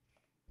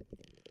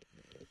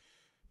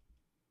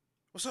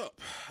What's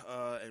up?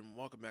 And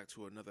welcome back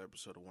to another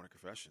episode of Warner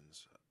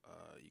Confessions.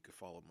 You can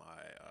follow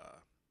my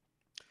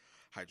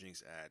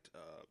hijinks at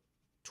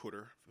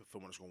Twitter,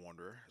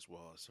 Film_Wanderer, as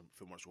well as some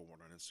Film_Wanderer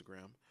on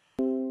Instagram.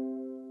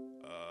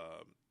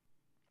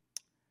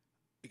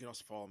 You can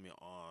also follow me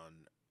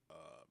on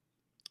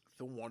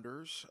Film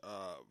Wonders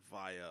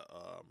via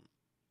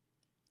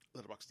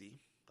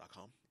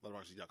letterboxd.com,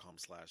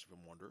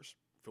 letterboxd.com/filmwonders,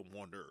 Film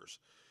Wonders,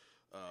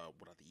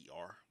 without the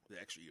ER, the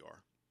extra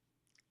ER.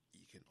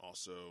 You can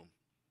also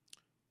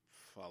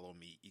follow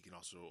me. You can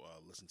also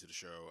listen to the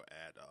show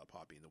at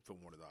Podbean,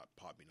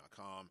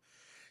 filmwarner.podbean.com.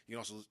 You can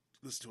also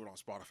listen to it on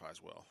Spotify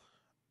as well.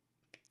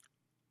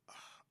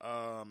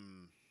 All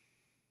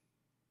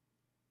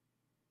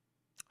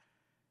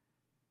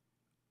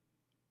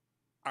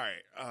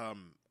right. I'll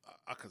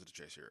cut to the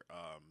chase here.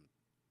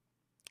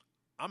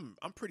 I'm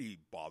pretty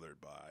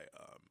bothered by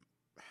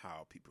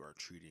how people are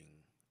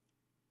treating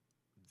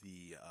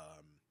the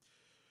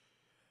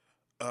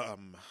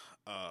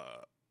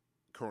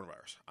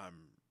coronavirus.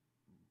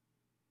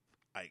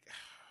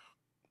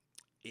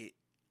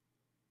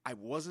 I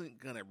wasn't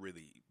gonna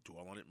really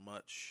dwell on it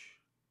much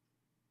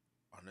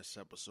on this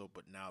episode,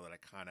 but now that I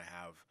kind of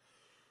have,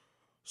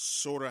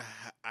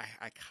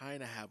 I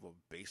kind of have a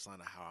baseline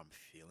of how I'm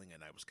feeling,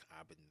 and I've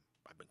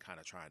been kind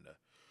of trying to,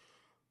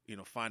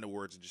 find the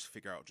words and just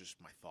figure out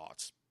just my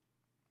thoughts.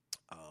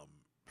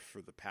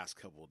 For the past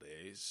couple of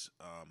days,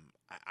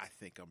 I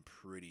think I'm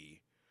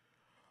pretty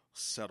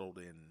settled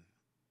in,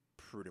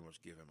 pretty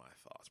much giving my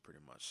thoughts,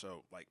 pretty much.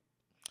 So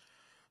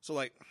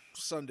like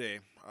Sunday,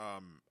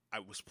 I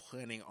was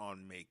planning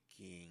on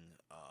making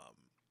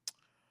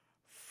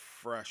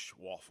fresh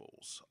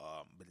waffles,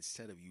 but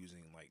instead of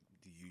using like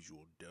the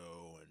usual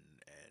dough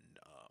and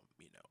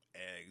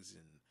eggs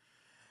and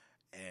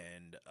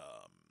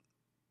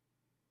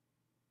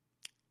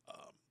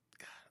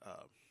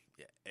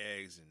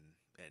eggs and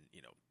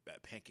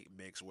that pancake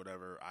mix or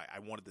whatever. I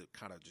wanted to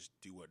kind of just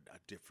do a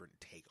different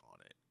take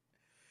on it,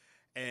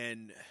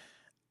 and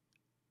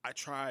I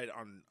tried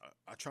on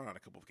a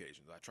couple of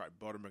occasions. I tried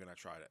buttermilk and I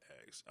tried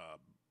eggs.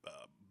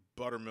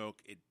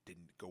 Buttermilk, it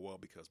didn't go well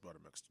because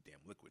buttermilk's too damn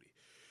liquidy.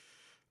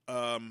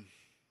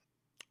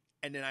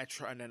 And then I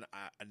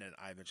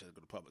eventually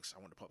go to Publix. I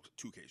went to Publix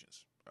 2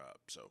 occasions.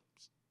 So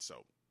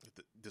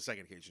the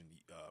second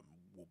occasion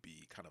will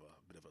be kind of a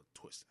bit of a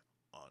twist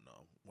on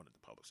one of the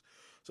Publix.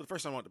 So the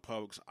first time I went to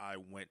Publix, I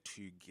went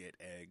to get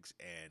eggs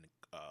and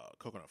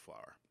coconut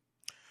flour.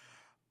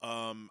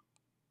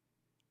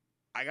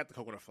 I got the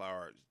coconut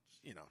flour,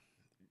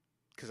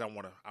 because I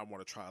want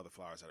to try other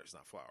flours that it's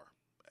not flour,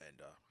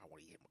 and I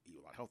want to eat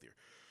a lot healthier.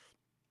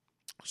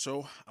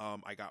 So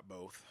I got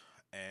both,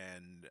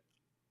 and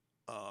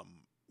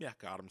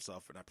got them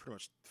stuff, and I pretty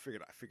much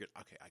figured,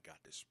 okay, I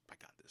got this.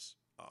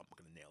 I'm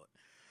gonna nail it.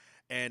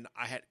 And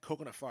I had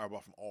coconut flour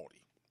bought from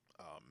Aldi.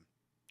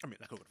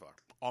 Not coconut flour,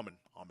 almond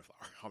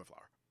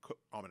flour,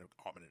 almond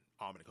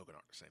and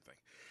coconut, same thing.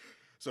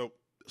 So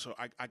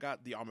I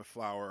got the almond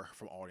flour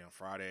from Aldi on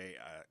Friday.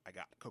 I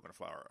got coconut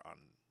flour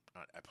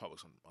at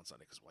Publix on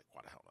Sunday because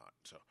why the hell not?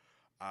 So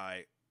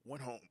I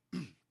went home.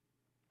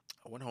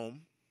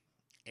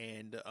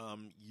 And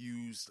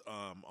used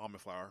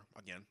almond flour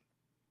again.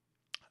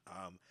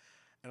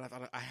 And I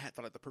thought I had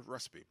the perfect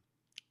recipe.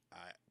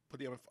 I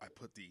put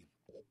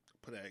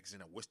eggs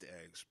in. I whisked the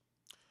eggs.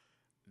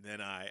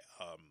 Then I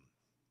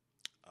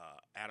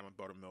added my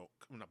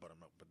buttermilk. Not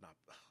buttermilk, but not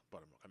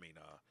buttermilk.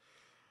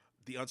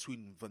 The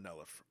unsweetened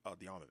vanilla,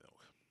 the almond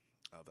milk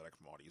that I got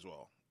from Aldi as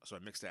well. So I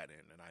mixed that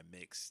in, and I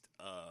mixed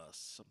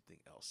something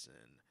else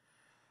in,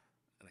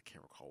 and I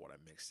can't recall what I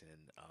mixed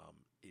in.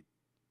 It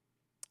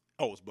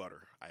was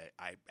butter.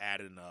 I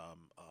added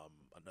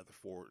another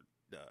 4.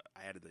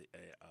 I added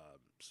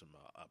some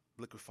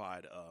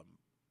liquefied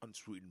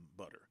unsweetened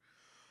butter.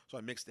 So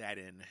I mixed that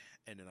in,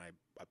 and then I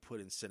put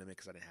in cinnamon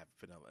because I didn't have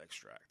vanilla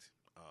extract.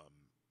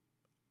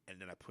 And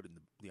then I put in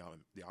the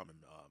almond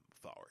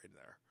flour in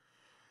there,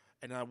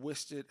 and I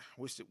whisked it,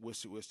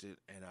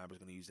 and I was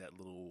going to use that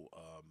little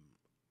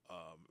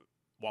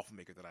waffle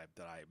maker that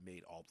I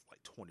made all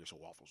like 20 or so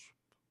waffles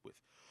with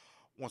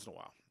once in a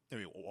while.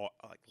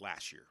 Like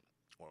last year.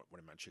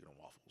 When I made chicken and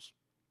waffles.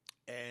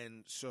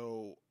 And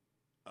so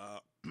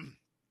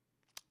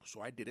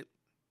so I did it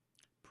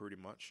pretty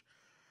much.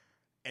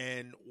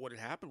 And what had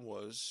happened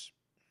was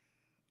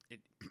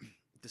it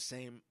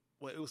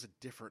was a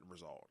different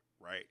result,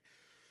 right?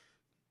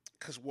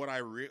 Because what I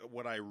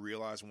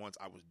realized once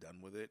I was done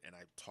with it, and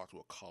I talked to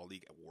a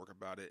colleague at work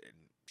about it,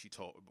 and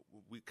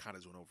we kind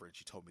of went over it, and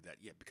she told me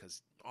that,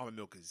 because almond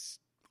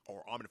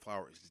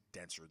flour is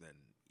denser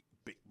than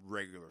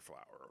regular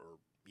flour or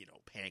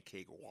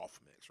pancake or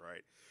waffle mix,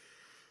 right?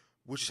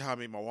 Which is how I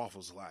made my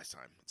waffles the last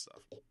time and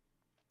stuff.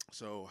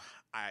 So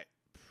I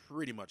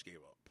pretty much gave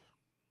up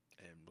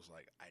and was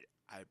like,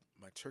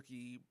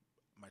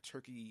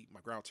 my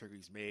ground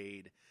turkey's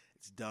made,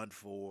 it's done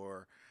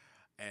for,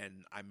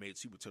 and I made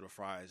sweet potato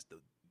fries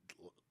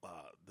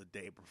the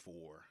day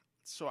before,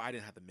 so I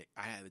didn't have to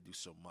I had to do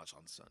so much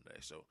on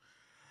Sunday. So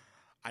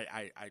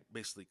I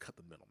basically cut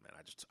the middleman.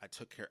 I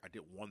took care. I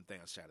did one thing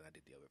on Saturday. I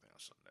did the other thing on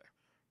Sunday,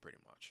 pretty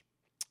much.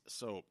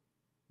 So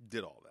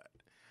did all that.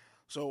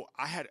 So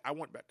I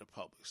went back to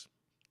Publix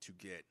to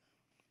get.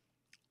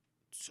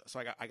 So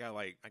I got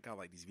like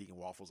these vegan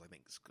waffles. I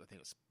think it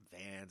was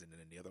Vans, and then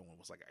the other one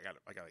was like I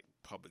got like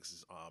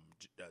Publix's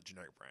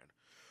generic brand.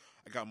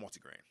 I got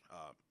multigrain.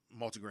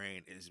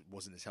 Multigrain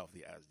wasn't as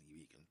healthy as the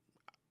vegan.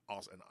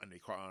 Also, and to be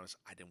quite honest,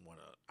 I didn't want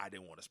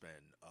to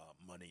spend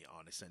money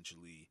on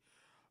essentially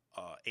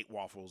 8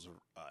 waffles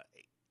or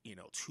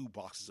 2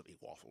 boxes of 8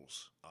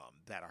 waffles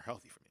that are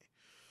healthy for me.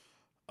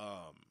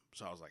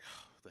 So I was like,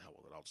 the hell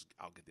with it.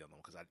 I'll get the other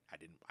one because I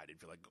didn't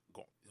feel like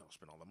going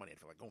spend all the money. I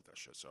didn't feel like going through that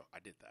shit. So I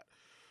did that.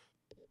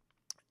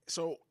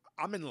 So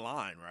I'm in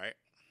line, right?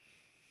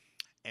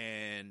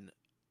 And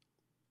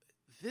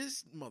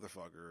this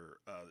motherfucker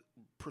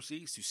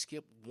proceeds to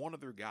skip one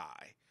other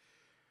guy.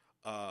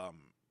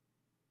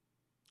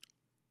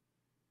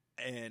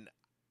 And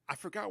I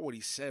forgot what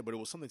he said, but it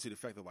was something to the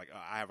effect of like,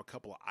 I have a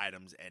couple of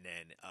items, and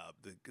then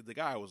the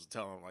guy was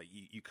telling him like,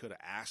 you could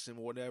have asked him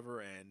or whatever,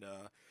 and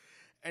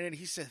then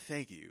he said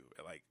thank you,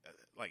 like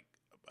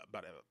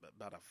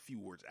about a few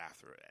words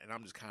after it, and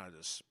I'm just kind of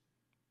just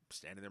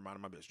standing there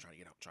minding my business, trying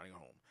to go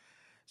home.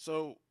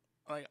 So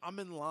like I'm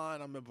in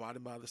line, I'm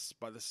abiding by the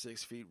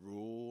 6 feet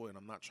rule, and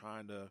I'm not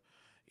trying to,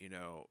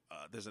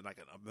 there's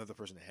another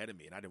person ahead of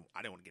me, and I didn't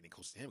want to get any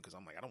close to him because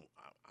I'm like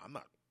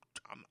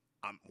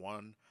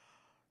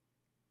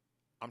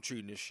I'm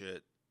treating this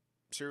shit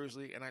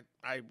seriously, and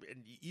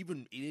and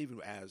even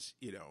as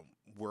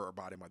we're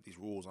abiding by these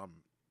rules,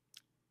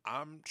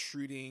 I'm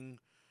treating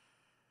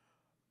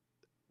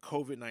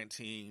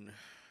COVID-19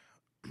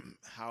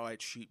 how I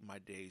treat my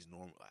days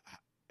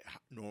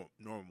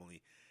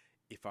normally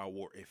if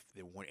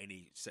there weren't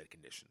any set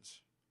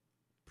conditions,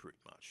 pretty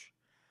much.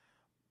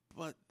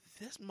 But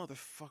this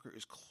motherfucker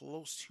is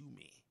close to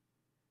me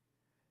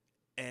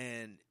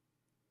and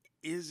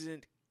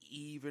isn't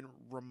even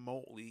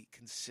remotely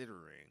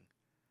considering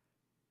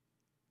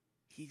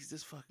he's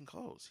this fucking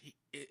close.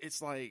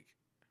 It's like,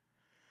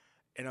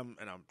 and I'm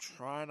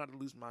trying not to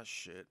lose my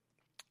shit.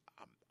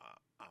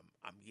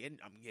 I'm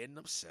getting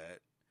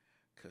upset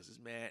because this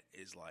man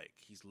is like,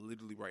 he's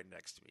literally right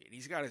next to me, and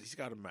he's got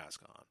a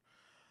mask on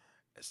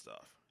and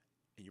stuff.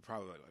 And you're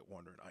probably like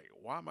wondering, like,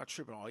 why am I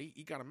tripping? Oh,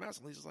 he got a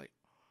mask on. He's just like,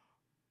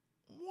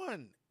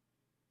 one,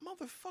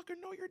 motherfucker,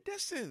 know your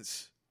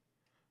distance.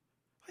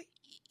 Like,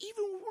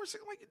 even worse,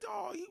 like,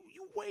 dog,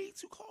 you way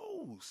too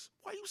close.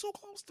 Why are you so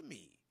close to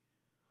me?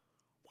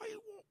 Why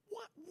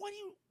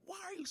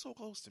are you so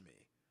close to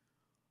me?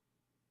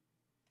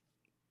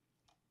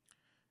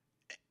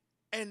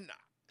 And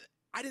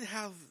I didn't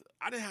have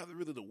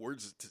really the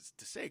words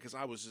to say because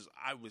I was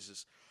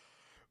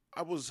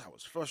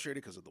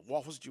frustrated because of the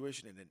waffle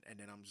situation, and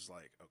then I'm just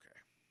like,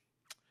 okay.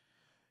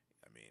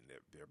 I mean,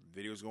 there are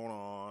videos going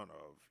on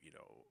of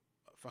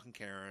fucking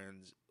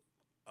Karens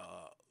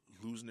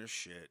losing their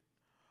shit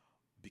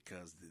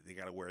because they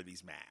got to wear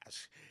these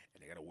masks,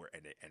 and they got to wear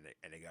and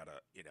they got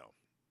to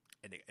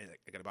and they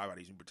got to abide by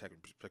these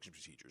protection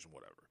procedures and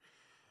whatever,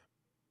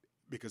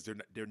 because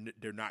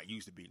they're not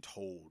used to being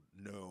told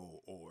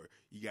no, or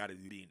you got to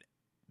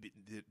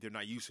they're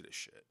not used to this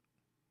shit.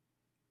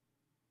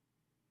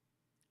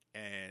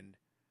 And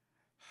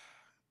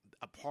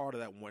a part of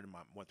that went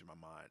through my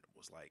mind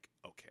was like,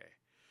 okay,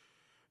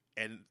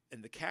 and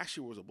the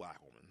cashier was a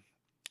black woman.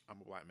 I'm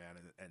a black man,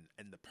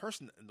 and the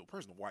person, the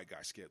white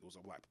guy skipped was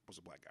a black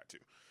guy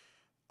too.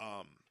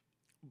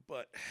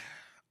 But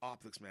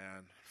optics,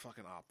 man,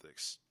 fucking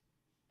optics.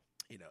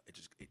 It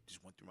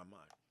just went through my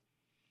mind.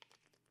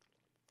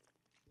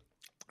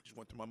 It just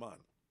went through my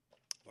mind.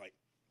 Like,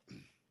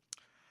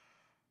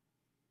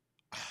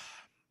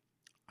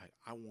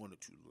 I wanted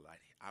to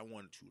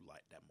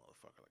light that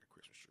motherfucker like a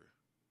Christmas tree.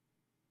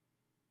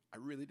 I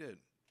really did,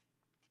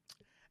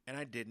 and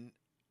I didn't.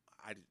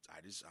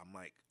 I'm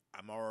like,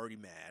 I'm already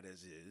mad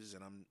as is,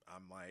 and I'm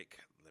like,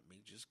 let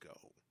me just go.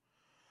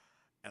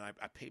 And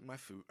I paid my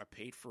food. I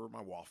paid for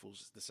my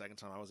waffles the second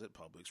time I was at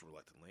Publix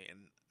reluctantly,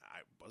 and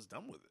I was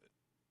done with it.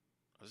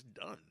 I was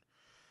done.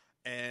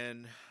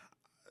 And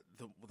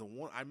the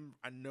one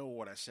I know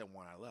what I said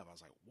when I left. I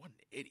was like, what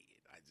an idiot.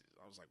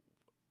 I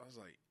was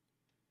like,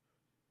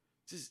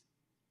 just,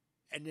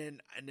 and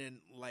then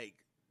like,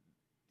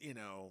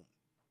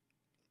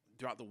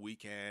 throughout the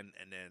weekend,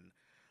 and then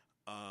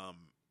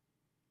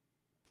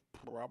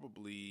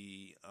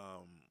probably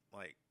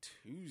like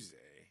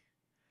Tuesday,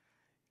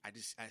 I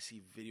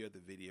see video of the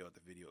video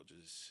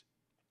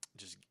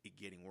just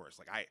getting worse.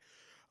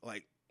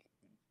 Like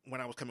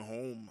when I was coming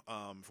home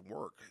from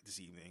work this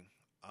evening,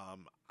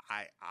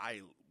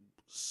 I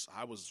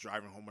was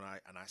driving home,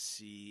 and I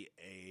see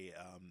a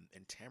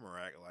in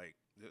Tamarack, like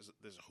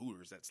there's a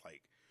Hooters that's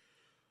like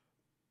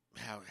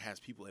has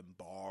people in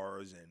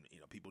bars and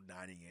people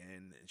dining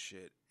in and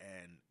shit,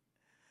 and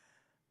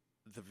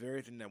the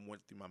very thing that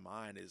went through my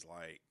mind is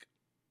like,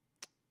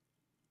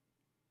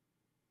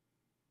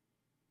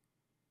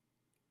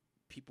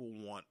 people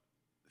want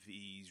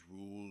these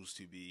rules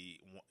to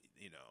be,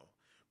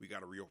 we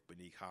gotta reopen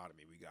the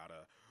economy. We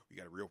gotta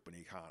reopen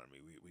the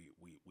economy.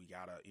 We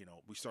gotta,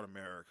 we start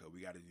America.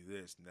 We gotta do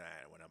this and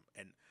that.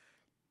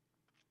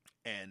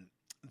 And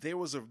there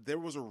was a very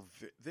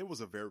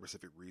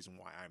specific reason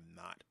why I'm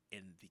not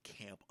in the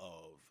camp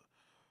of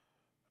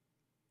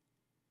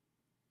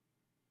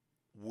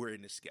we're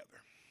in this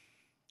together.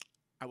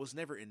 I was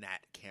never in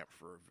that camp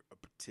for a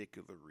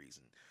particular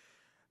reason,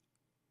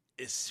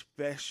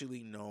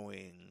 especially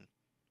knowing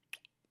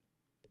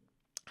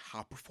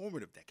how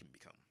performative that can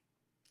become,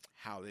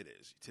 how it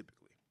is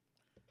typically.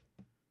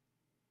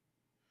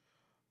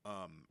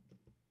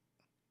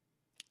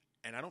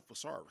 And I don't feel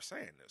sorry for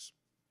saying this.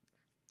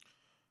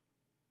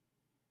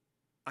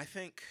 I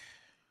think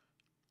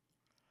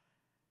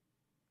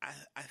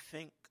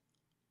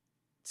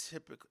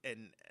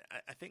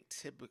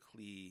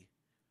typically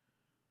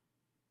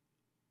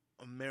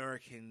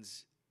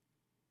Americans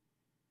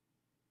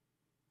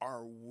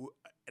are,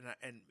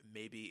 and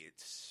maybe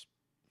it's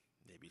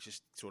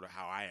just sort of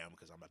how I am,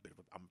 because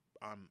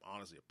I'm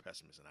honestly a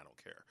pessimist and I don't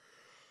care.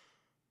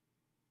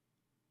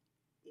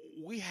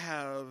 We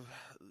have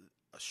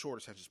a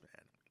short attention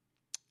span,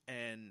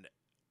 and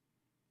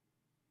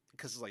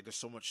because it's like there's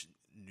so much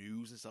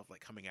news and stuff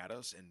like coming at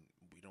us, and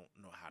we don't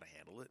know how to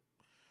handle it.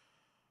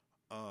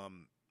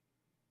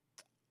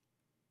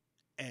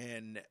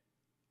 And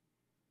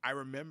I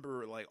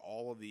remember like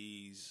all of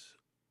these.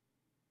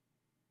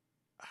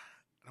 I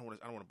don't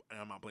want to,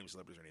 and I'm not blaming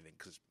celebrities or anything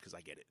because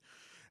I get it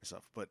and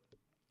stuff, but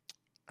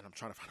and I'm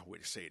trying to find a way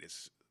to say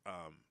this.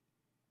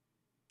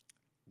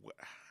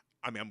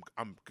 I mean,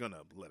 I'm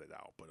gonna let it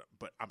out,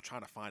 but I'm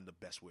trying to find the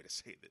best way to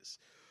say this.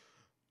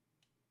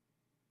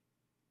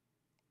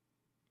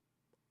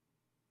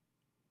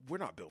 We're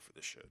not built for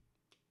this shit.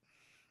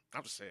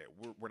 I'm just saying,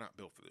 we're not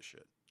built for this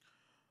shit.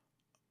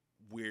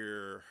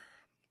 We're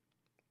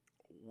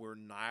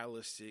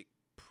nihilistic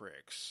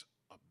pricks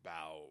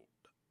about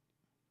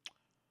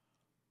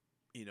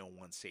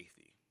one's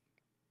safety.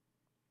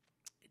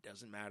 It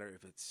doesn't matter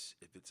if it's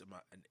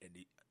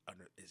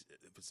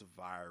a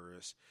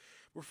virus.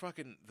 We're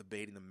fucking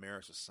debating the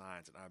merits of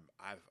science, and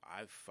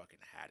I've fucking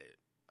had it.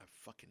 I've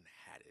fucking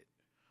had it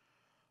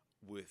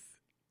with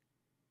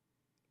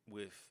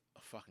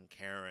a fucking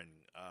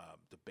Karen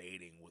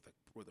debating with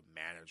a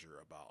manager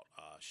about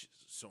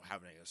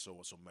having a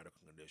so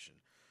medical condition.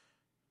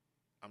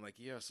 I'm like,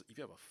 yes, if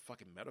you have a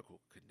fucking medical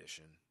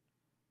condition,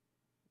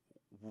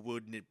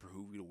 wouldn't it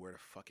behoove you to wear the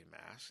fucking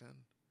mask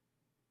then?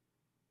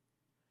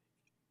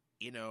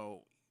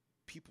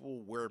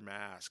 People wear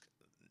masks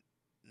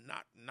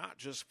not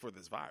just for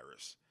this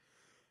virus.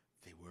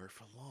 They wear it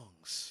for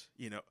lungs.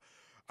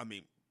 I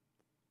mean,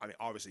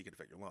 obviously it can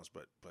affect your lungs,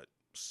 but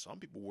some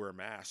people wear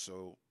masks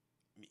so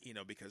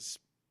because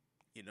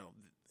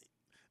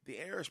the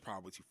air is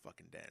probably too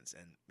fucking dense,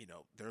 and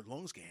their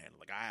lungs can handle.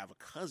 Like, I have a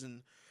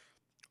cousin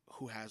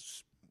who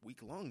has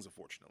weak lungs,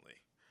 unfortunately,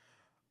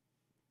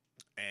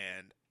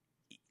 and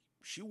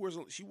she wears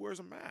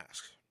a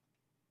mask,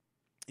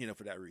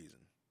 for that reason.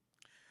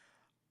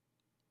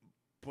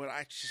 But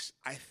I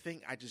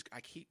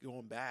keep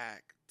going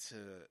back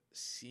to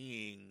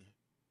seeing,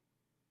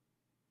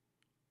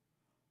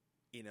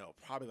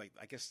 probably like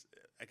I guess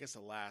the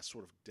last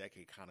sort of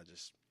decade kind of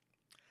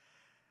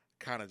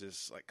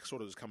just like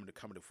sort of just coming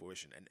to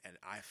fruition, and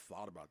I've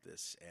thought about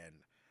this,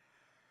 and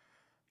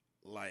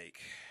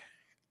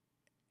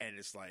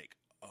it's like,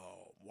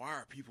 oh, why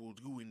are people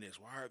doing this?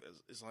 Why are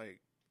this? It's like,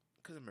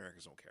 because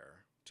Americans don't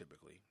care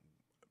typically.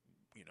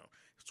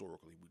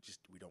 Historically,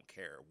 we don't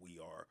care. We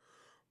are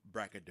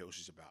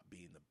braggadocious about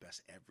being the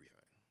best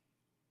everything.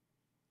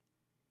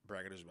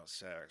 Braggadocious about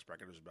sex.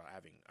 Braggadocious about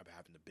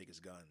having the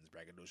biggest guns.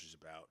 Braggadocious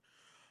about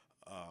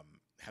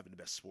having the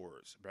best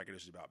sports.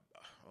 Braggadocious about,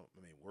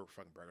 we're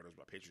fucking braggadocious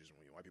about patriotism.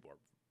 White people are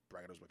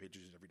braggadocious about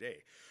patriotism every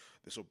day.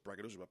 They're so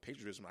braggadocious about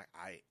patriotism.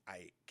 I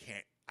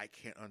can't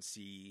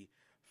unsee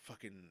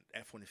fucking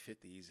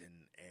F-150s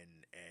and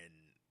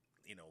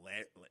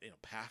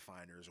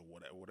Pathfinders or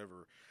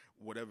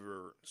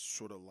whatever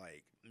sort of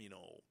like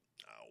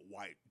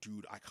white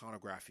dude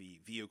iconography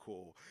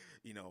vehicle,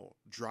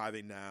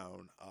 driving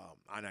down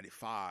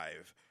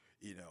I-95,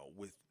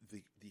 with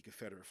the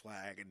Confederate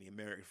flag and the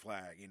American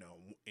flag,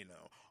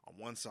 on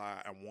one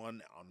side, on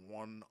one on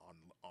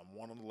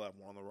the left,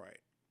 one on the right,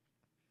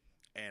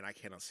 and I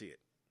cannot see it.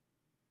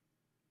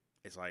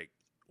 It's like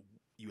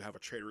you have a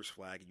traitorous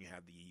flag and you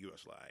have the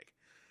U.S. flag,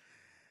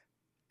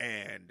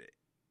 and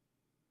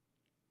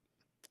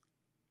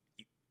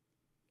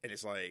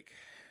it's like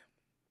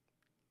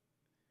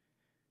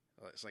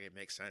it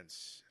makes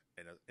sense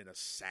in a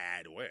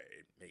sad way.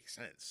 It makes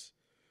sense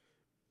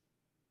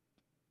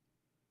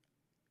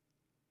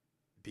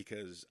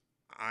because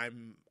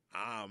I'm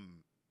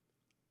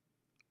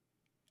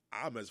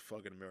as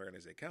fucking American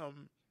as they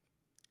come,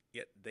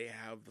 yet they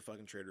have the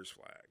fucking traitors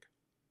flag,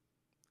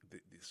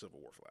 the Civil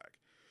War flag,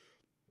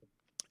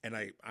 and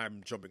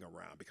I'm jumping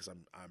around because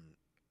I'm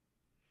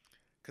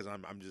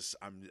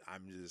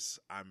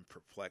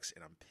perplexed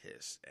and I'm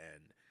pissed,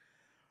 and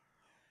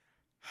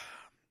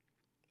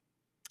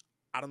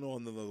I don't know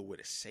another way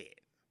to say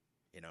it,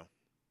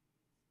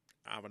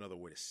 I have another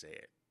way to say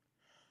it.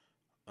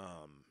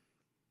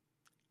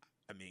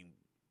 I mean,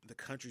 the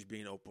country's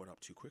being opened up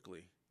too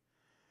quickly,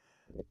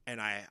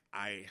 and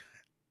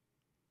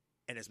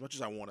and as much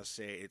as I want to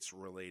say it's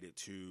related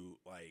to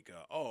like,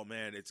 oh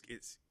man,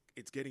 it's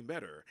getting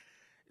better.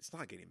 It's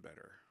not getting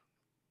better.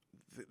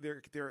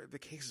 The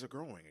cases are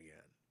growing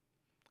again.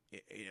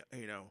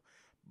 You know,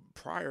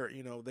 prior,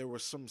 there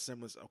was some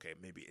semblance. Okay,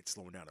 maybe it's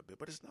slowing down a bit,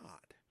 but it's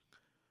not.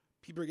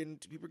 People are getting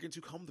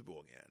too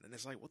comfortable again, and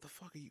it's like, what the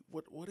fuck are you?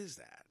 What is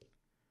that?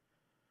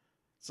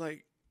 It's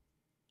like,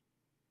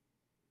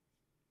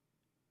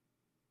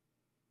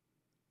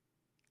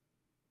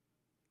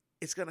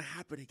 it's gonna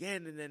happen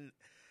again, and then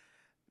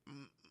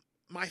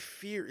my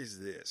fear is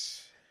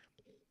this: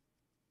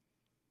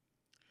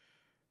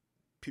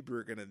 people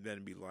are gonna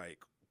then be like,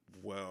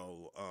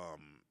 well,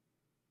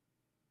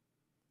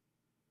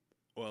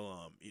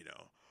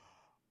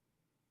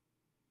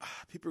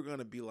 people are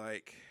gonna be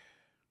like,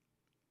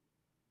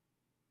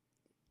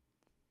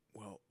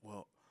 well,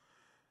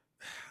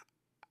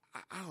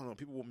 I don't know.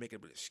 People will make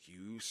it an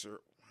excuse,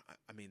 or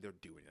I mean, they're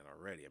doing it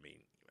already. I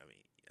mean,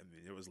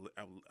 there was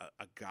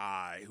a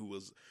guy who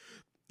was,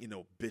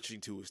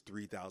 bitching to his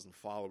 3,000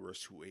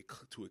 followers to a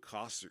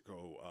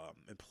Costco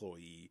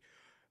employee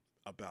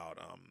about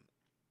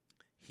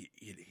he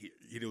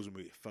was gonna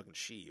be fucking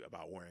she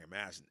about wearing a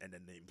mask, and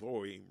then the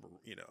employee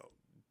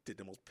did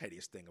the most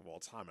pettiest thing of all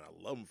time, and I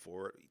love him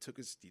for it. He took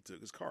his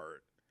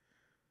card.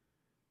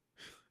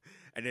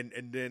 And then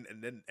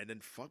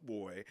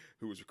fuckboy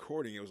who was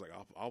recording it was like,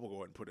 I'll go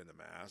ahead and put in the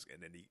mask,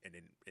 and then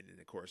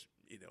of course,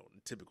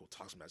 typical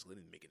toxic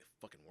masculinity making it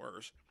fucking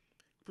worse.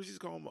 Proceeds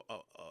to call him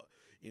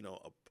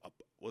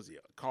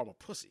call him a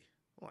pussy.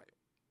 I'm like,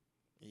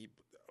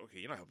 okay,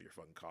 you're not helping your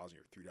fucking cause and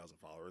your 3,000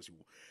 followers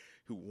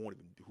who won't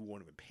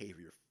even pay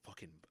for your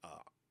fucking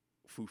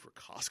food for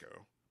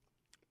Costco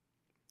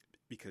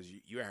because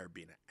you are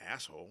being an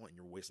asshole and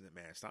you're wasting that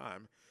man's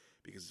time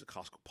because it's a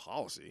Costco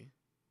policy.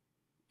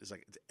 It's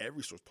like it's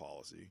every store's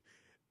policy,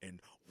 and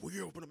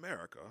we open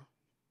America.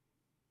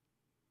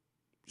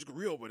 Just gonna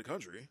reopen the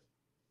country,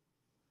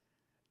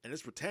 and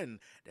let's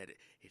pretend that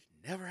it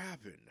never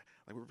happened.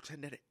 Like we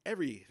pretend that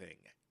everything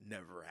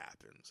never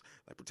happens.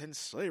 Like pretend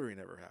slavery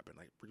never happened.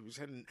 Like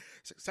pretend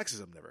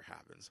sexism never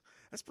happens.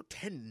 Let's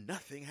pretend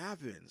nothing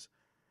happens.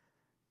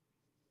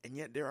 And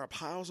yet there are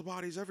piles of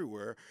bodies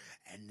everywhere,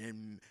 and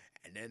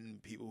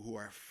then people who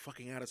are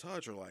fucking out of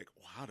touch are like,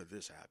 well, how did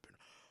this happen?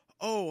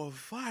 Oh, a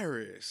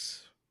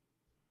virus.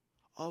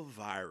 A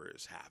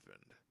virus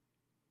happened.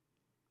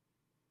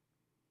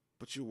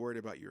 But you're worried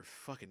about your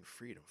fucking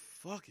freedom.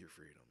 Fuck your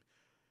freedom.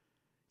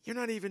 You're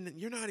not even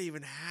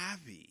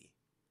happy.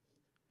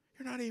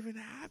 You're not even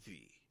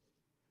happy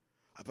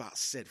about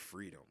said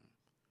freedom.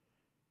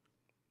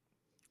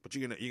 But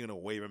you're gonna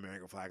wave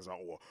American flags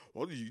out.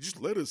 Well, you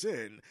just let us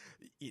in.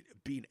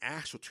 Being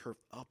astroturfed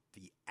up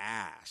the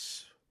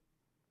ass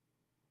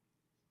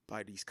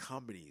by these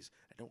companies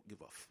that don't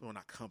give a well,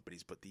 not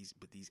companies, but these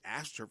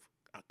astroturf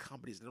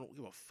companies that don't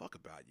give a fuck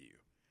about you.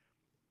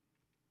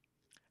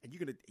 And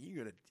you're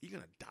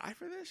gonna die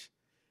for this,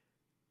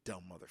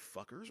 dumb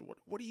motherfuckers.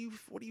 What are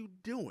you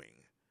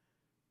doing?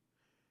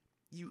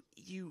 You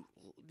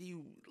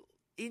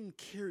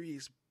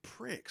incurious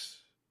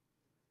pricks.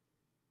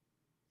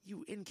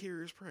 You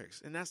incurious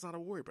pricks, and that's not a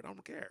word, but I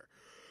don't care.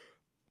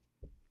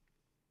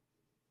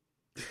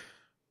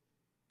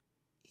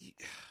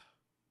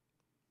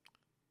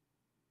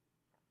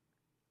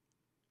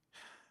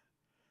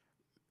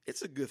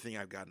 It's a good thing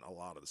I've gotten a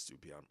lot of the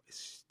stupid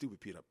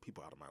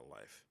people out of my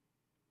life,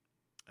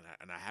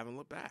 and I haven't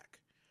looked back.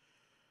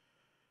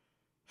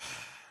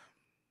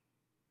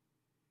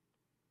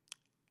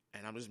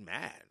 And I'm just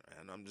mad,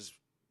 and I'm just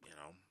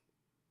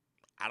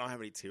I don't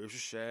have any tears to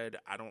shed.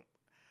 I don't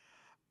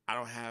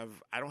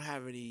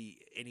have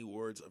any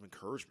words of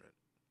encouragement.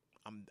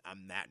 I'm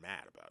that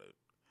mad about it.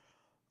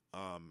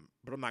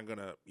 But I'm not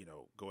gonna,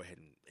 go ahead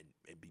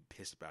and be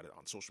pissed about it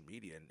on social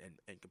media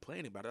and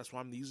complaining about it. That's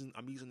why I'm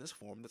using this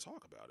forum to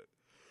talk about it.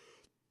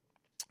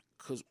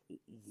 Cause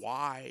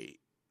why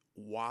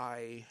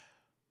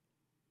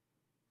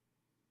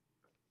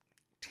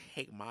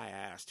take my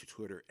ass to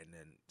Twitter and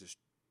then just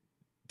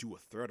do a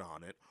thread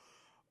on it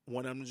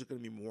when I'm just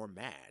gonna be more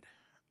mad?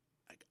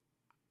 Like,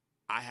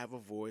 I have a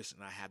voice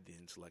and I have the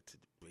intellect to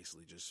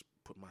basically just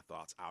put my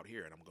thoughts out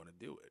here, and I'm gonna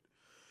do it.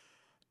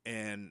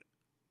 And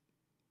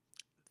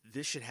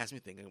this shit has me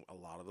thinking a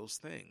lot of those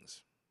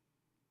things.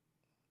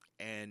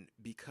 And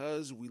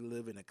because we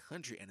live in a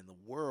country and in the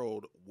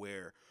world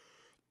where,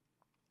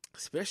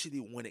 especially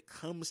when it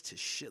comes to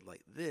shit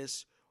like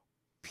this,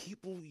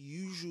 people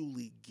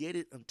usually get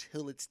it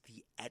until it's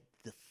at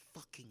the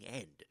fucking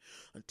end.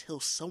 Until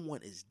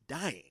someone is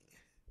dying.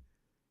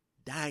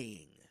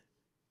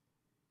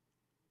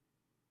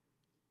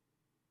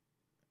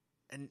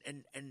 And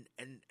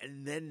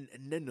then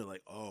they're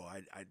like, oh,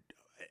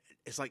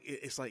 it's like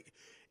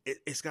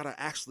it's got to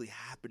actually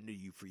happen to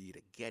you for you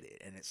to get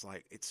it. And it's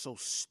like, it's so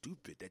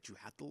stupid that you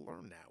have to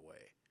learn that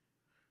way.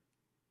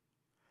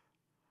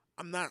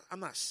 I'm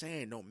not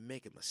saying don't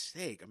make a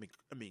mistake.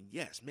 I mean,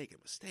 yes, make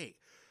a mistake.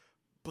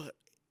 But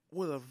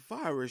with a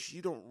virus,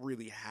 you don't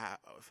really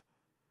have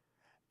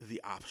the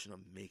option of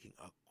making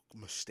a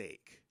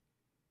mistake.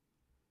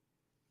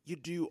 You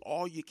do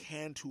all you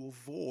can to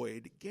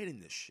avoid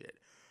getting this shit.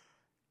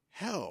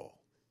 Hell,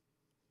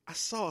 I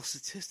saw a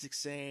statistic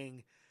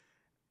saying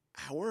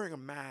wearing a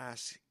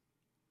mask,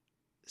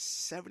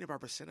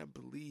 75%, I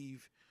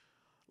believe,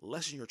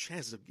 lessen your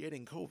chances of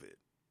getting COVID.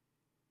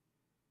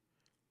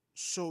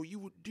 So you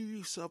would do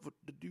yourself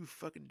the due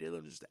fucking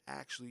diligence to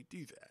actually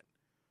do that.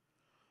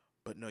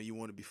 But no, you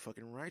want to be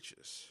fucking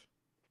righteous.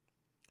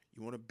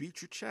 You want to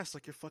beat your chest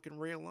like you're fucking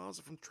Ray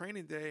Alonzo from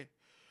Training Day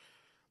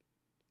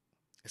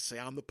and say,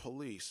 I'm the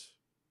police.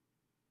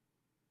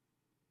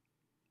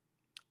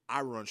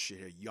 I run shit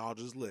here. Y'all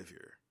just live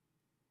here.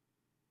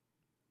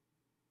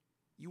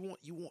 You want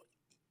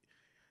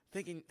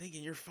thinking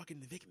you're fucking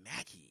Vic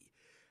Mackey,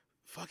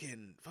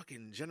 fucking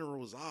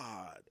General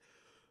Zod,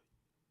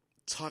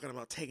 talking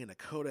about taking the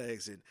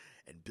codex and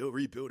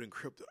rebuilding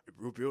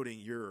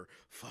your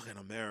fucking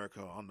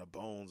America on the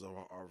bones of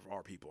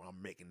our people.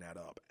 I'm making that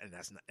up, and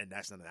that's not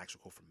an actual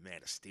quote from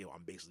Man of Steel.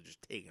 I'm basically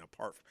just taking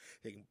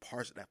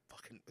parts of that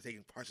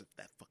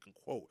fucking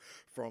quote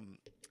from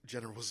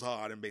General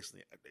Zod and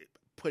basically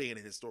putting it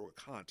in historical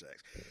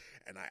context.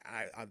 And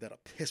I've done a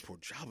piss poor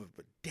job of it,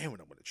 but damn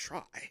it, I'm gonna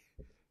try.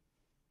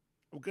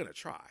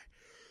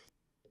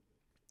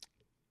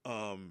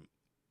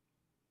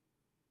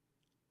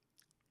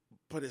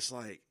 But it's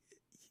like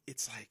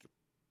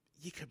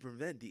you can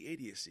prevent the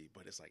idiocy,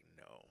 but it's like,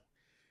 no.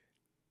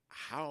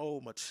 How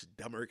much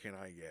dumber can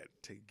I get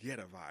to get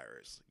a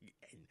virus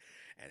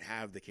and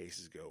have the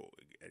cases go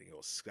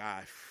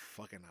sky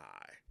fucking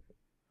high?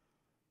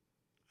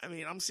 I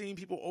mean, I'm seeing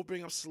people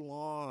opening up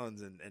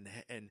salons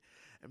and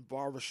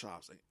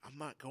barbershops. Like, I'm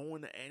not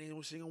going to any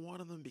single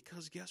one of them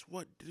because guess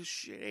what? This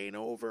shit ain't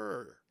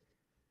over.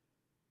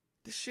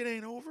 This shit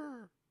ain't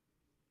over.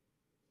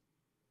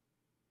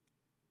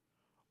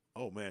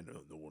 Oh man,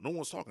 no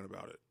one's talking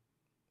about it.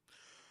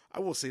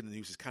 I will say the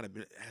news has kind of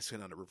has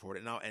been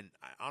underreported now, and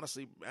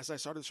honestly, as I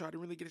started to try to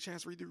really get a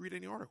chance to read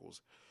any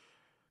articles,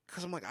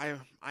 because I'm like, I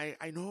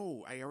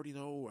already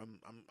know.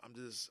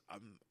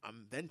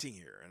 I'm venting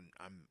here, and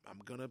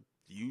I'm gonna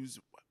use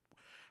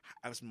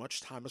as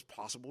much time as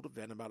possible to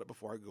vent about it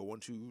before I go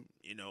into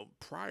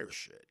prior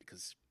shit,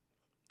 because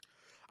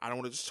I don't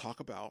want to just talk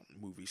about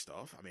movie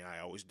stuff. I mean, I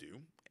always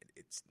do.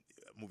 It's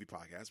a movie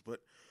podcast, but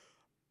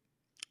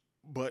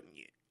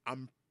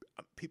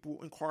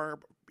people inquire,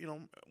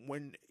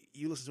 when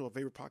you listen to a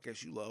favorite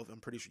podcast you love, I'm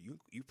pretty sure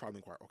you probably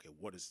inquire, okay,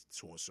 what does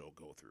so-and-so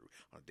go through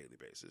on a daily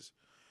basis?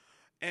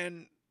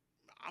 And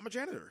I'm a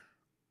janitor.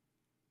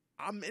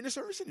 I'm in the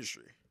service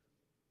industry.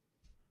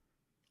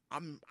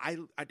 I've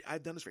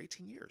done this for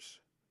 18 years.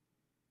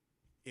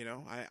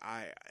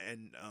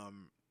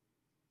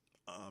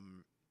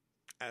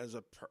 As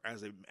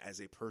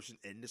a person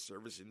in the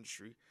service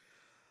industry,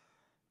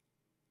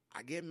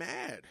 I get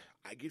mad.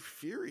 I get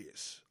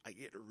furious. I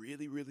get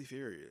really, really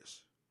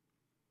furious.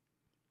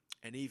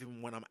 And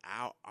even when I'm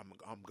out, I'm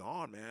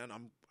gone, man.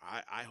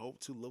 I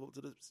hope to live up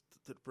to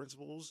the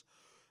principles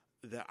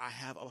that I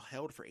have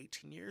upheld for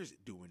 18 years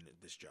doing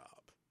this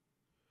job.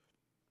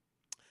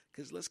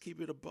 Because let's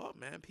keep it above,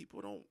 man. People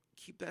don't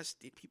keep that.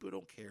 People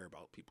don't care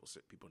about people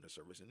in the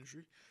service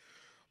industry.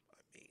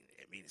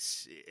 I mean,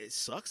 it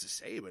sucks to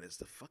say, but it's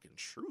the fucking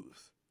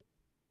truth.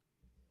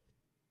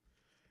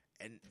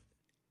 And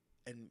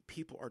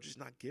people are just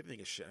not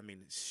giving a shit. I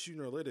mean,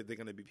 sooner or later, they're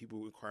going to be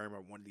people inquiring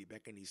about wanting to be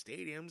back in these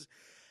stadiums.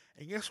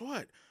 And guess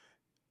what?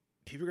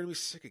 People are going to be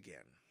sick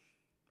again.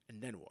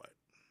 And then what?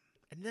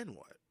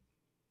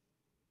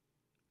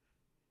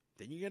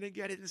 Then you're going to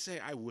get it and say,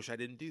 I wish I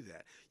didn't do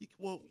that.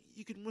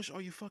 You can wish all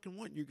you fucking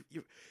want.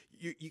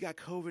 You got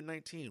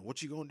COVID-19.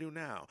 What you going to do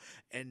now?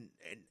 And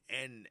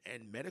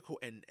medical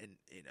and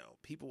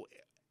people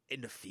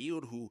in the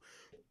field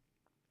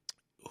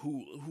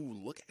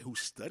who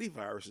study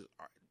viruses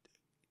are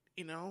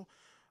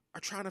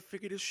trying to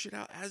figure this shit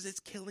out as it's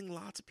killing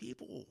lots of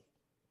people.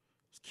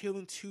 It's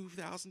killing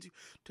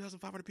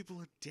 2,500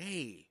 people a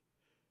day.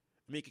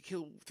 I mean, it could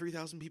kill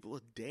 3,000 people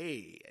a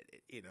day,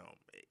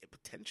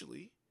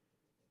 potentially.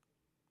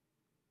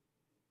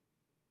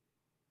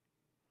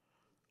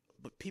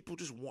 But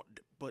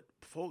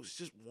folks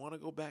just want to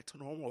go back to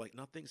normal, like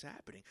nothing's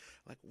happening,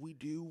 like we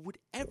do with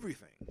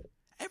everything.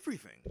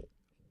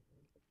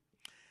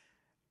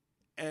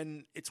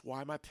 And it's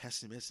why my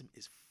pessimism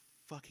is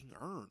fucking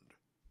earned.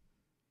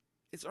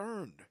 It's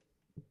earned.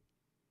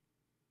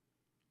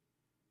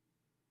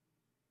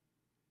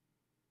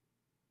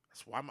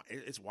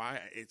 It's why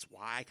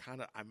I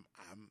kind of I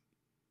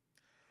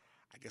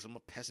guess I'm a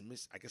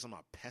pessimist. I guess I'm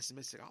a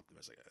pessimistic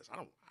optimist.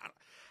 I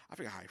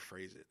forget how I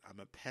phrase it. I'm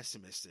a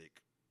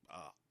pessimistic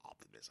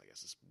optimist. I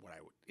guess is what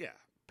I would. Yeah,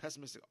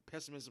 pessimistic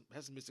optimist.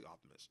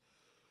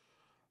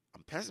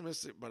 I'm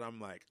pessimistic, but I'm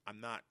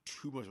not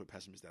too much of a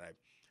pessimist that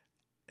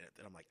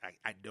I'm like,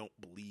 I don't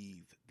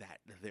believe that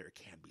there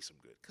can be some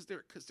good, because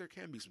there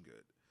can be some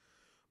good,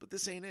 but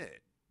this ain't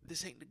it.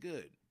 This ain't the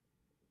good.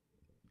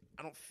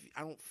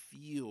 I don't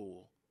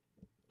feel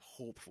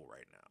hopeful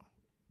right now.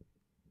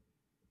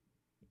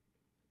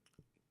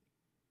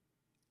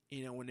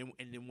 You know, and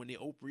then when they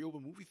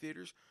reopen movie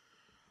theaters,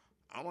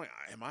 I'm like,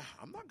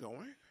 I'm not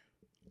going.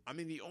 I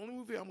mean, the only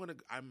movie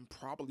I'm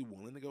probably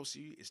willing to go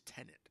see is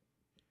Tenet,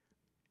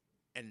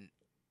 and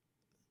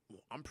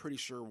I'm pretty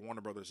sure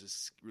Warner Brothers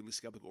is really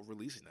skeptical of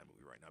releasing that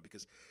movie right now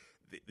because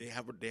they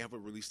have a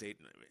release date.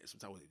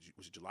 Sometime was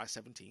it July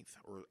 17th,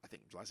 or I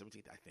think July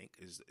 17th. I think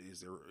is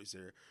their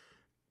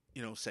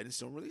set in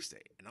stone release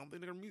date, and I don't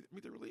think they're gonna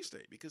meet the release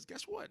date because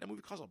guess what? That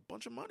movie costs a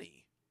bunch of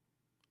money,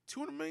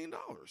 $200 million.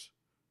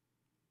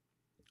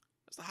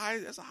 That's the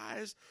highest.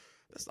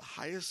 That's the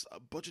highest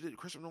budgeted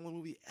Christopher Nolan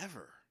movie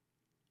ever.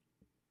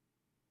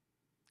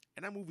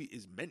 And that movie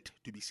is meant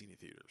to be seen in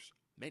theaters.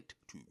 Meant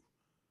to.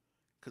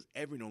 Because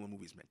every Nolan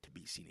movie is meant to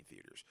be seen in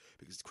theaters.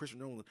 Because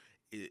Christopher Nolan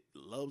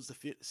loves the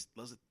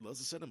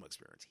cinema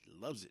experience. He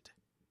loves it.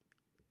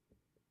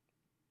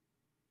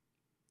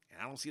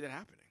 And I don't see that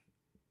happening.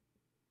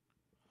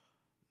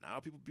 Now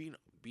people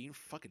being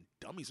fucking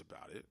dummies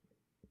about it.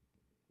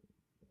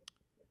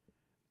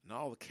 And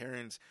all the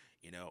Karens,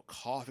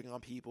 coughing on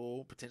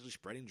people, potentially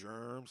spreading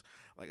germs,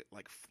 like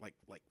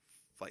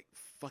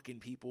fucking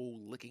people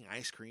licking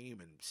ice cream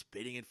and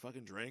spitting in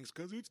fucking drinks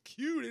because it's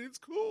cute and it's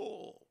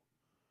cool.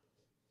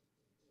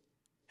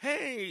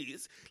 Hey,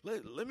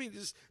 let me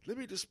just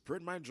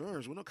spread my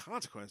germs with no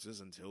consequences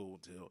until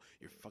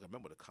you're fucking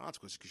met with the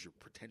consequences because you're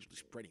potentially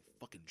spreading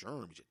fucking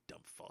germs, you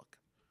dumb fuck.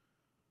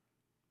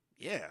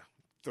 Yeah,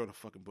 throw the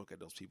fucking book at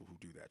those people who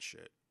do that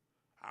shit.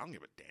 I don't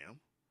give a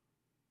damn.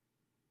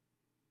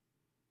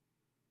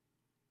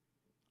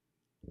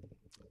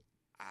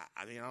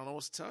 I mean, I don't know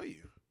what to tell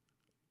you.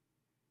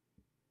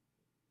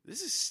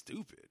 This is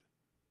stupid.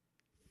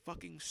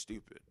 Fucking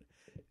stupid.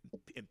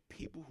 And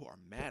people who are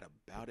mad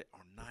about it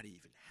are not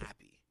even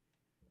happy.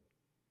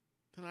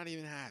 They're not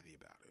even happy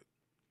about it.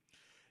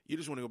 You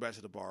just want to go back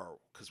to the bar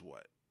because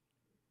what?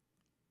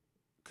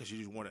 Because you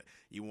just want to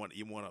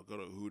go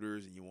to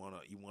Hooters and you want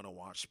to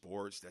watch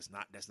sports that's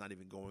not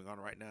even going on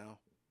right now.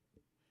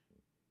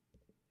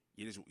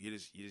 You just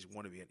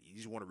want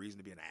a reason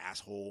to be an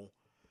asshole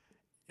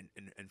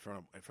in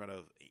front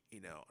of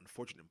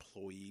unfortunate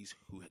employees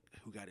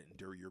who got to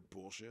endure your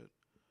bullshit.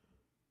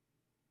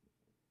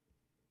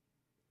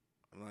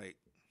 I'm like,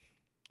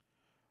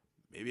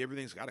 maybe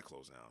everything's got to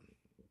close down.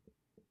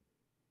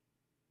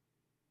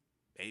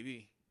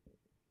 Maybe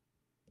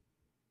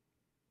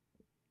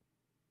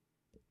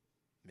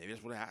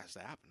that's what has to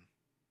happen.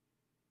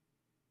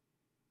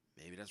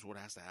 Maybe that's what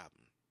has to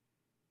happen.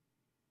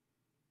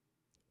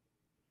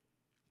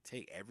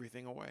 Take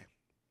everything away.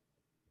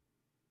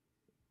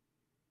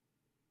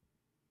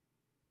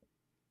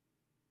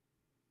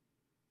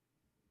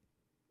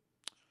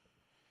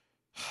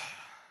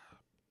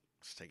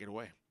 Just take it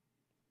away.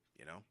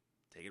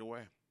 Take it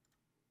away.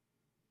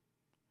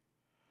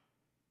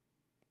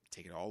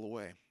 Take it all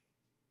away.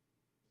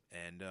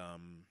 And,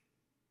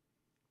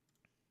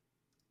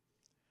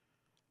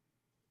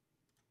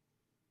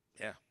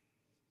 yeah.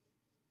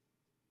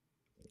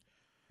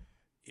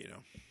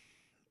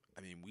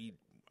 I mean, we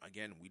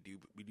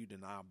do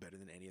denial better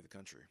than any other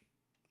country.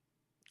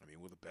 I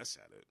mean, we're the best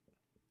at it.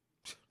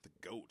 The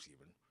GOAT,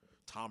 even.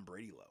 Tom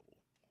Brady level.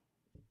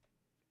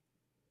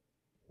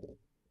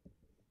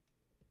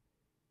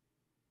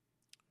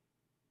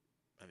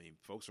 I mean,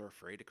 folks are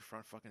afraid to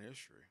confront fucking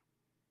history.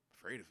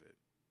 Afraid of it.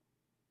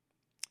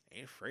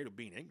 Ain't afraid of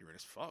being ignorant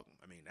as fuck.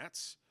 I mean,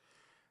 that's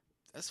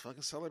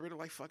fucking celebrated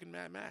like fucking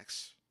Mad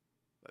Max.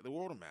 Like the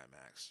world of Mad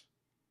Max.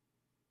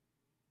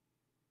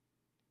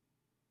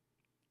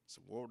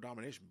 Some world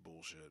domination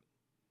bullshit.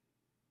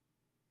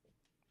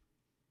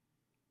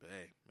 But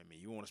hey, I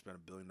mean, you want to spend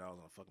 $1 billion on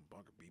a fucking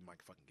bunker, be my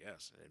fucking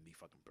guess, and then be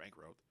fucking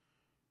bankrupt.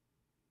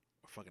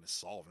 Or fucking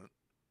insolvent.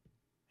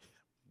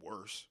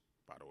 Worse,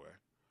 by the way.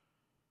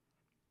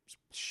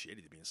 It's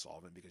shitty to be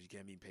insolvent because you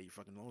can't even pay your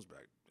fucking loans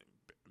back.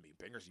 I mean,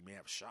 bankruptcy you may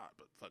have a shot,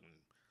 but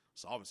fucking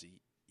solvency,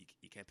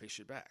 you can't pay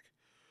shit back.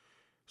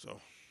 So,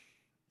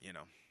 I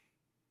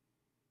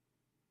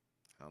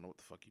don't know what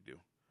the fuck you do.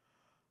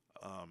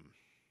 I'm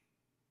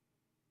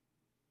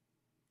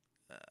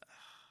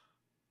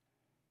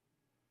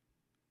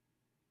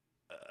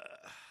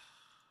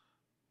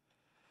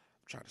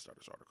trying to start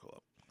this article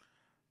up.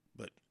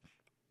 But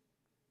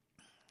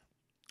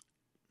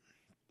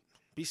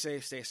be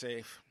safe, stay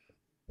safe.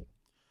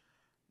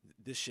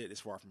 This shit is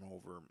far from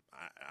over.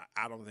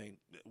 I don't think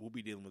we'll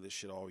be dealing with this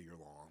shit all year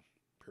long,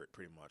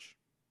 pretty much.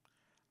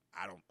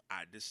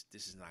 This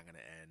is not going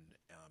to end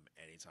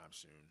anytime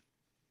soon.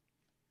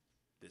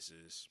 This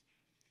is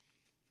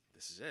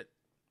it.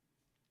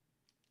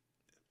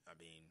 I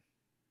mean,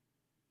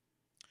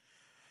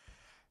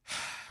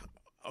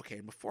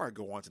 okay. Before I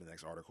go on to the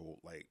next article,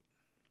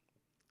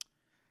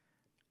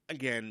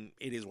 again,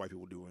 it is white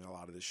people doing a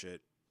lot of this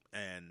shit,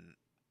 and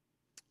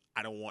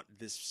I don't want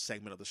this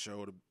segment of the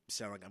show to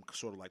sound like I'm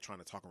sort of like trying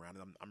to talk around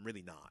it. I'm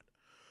really not.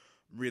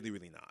 Really,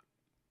 really not.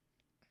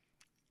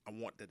 I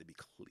want that to be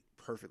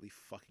perfectly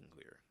fucking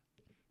clear.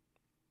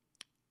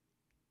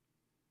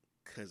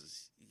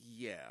 Because,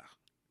 yeah,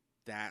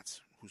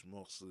 that's who's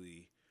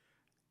mostly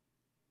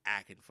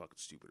acting fucking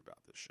stupid about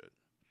this shit.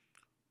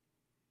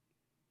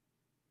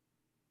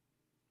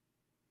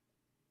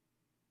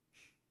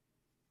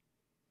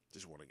 I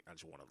just want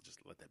to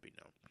just let that be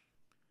known.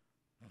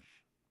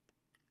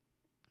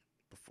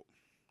 Before,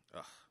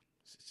 ugh,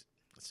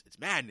 it's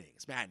maddening.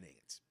 It's maddening.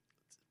 It's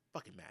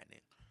fucking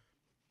maddening.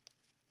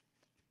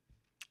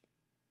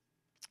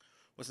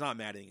 What's not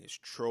maddening is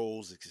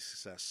Trolls'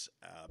 success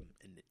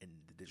in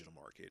the digital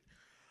market.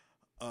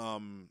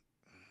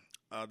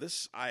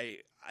 This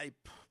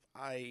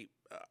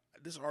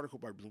article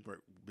by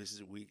Bloomberg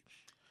Business Week,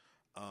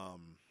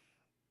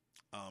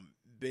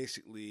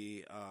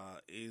 basically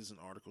is an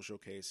article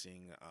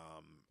showcasing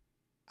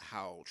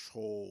how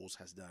Trolls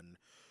has done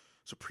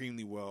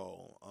supremely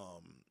well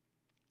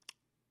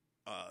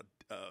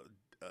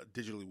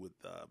digitally with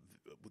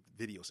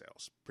video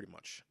sales, pretty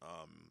much.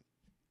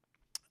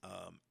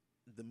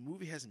 The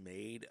movie has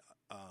made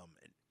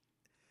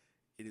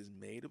it is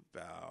made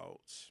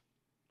about,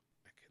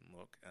 I can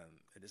look,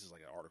 and this is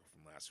like an article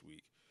from last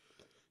week.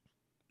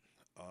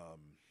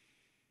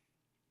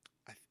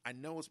 I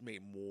know it's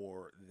made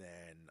more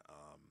than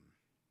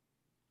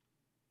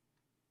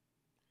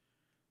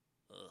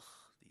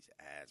these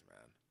ads,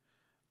 man.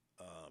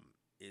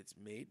 It's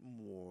made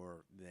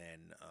more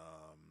than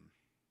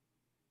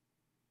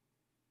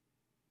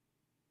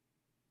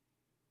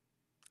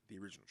the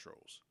original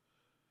Trolls.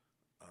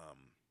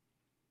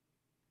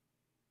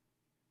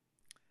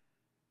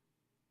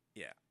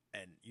 Yeah,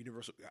 and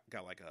Universal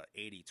got like a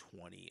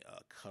 80-20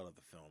 cut of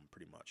the film,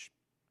 pretty much.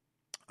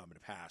 In the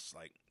past,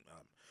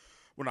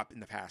 well, not in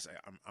the past.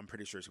 I'm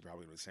pretty sure it's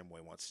probably the same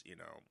way once,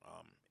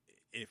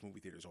 if movie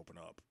theaters open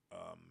up.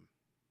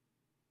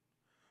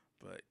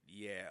 But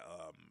yeah,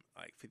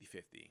 like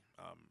 50-50.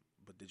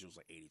 But digital's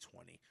like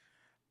 80-20,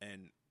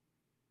 and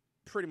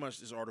pretty much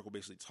this article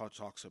basically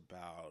talks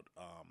about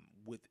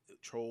with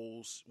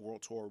Trolls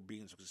World Tour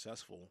being so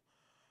successful,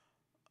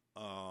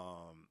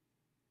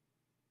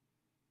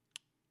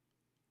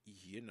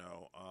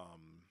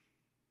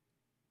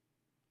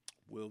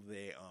 will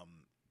they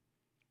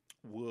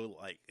will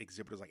like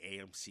exhibitors like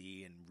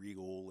AMC and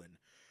Regal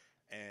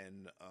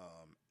and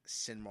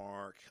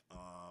Cinemark,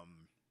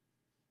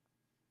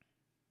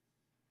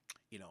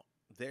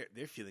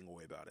 they're feeling a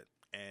way about it.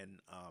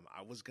 And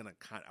I was gonna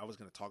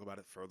talk about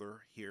it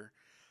further here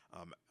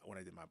when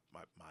I did my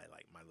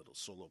little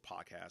solo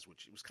podcast,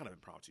 which it was kind of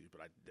impromptu,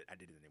 but I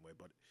did it anyway.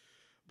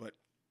 But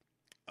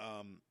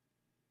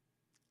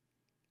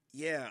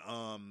yeah,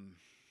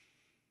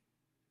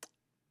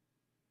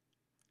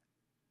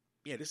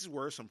 yeah, this is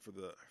worrisome for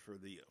the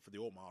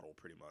old model,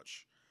 pretty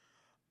much.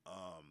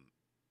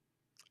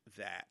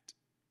 That,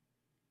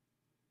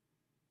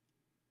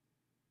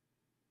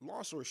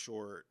 long story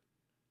short,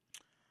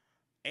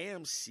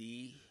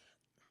 AMC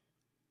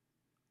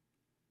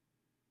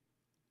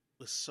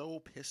was so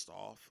pissed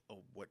off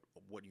of what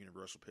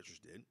Universal Pictures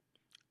did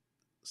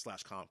 /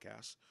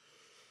 Comcast,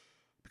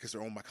 because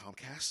they're owned by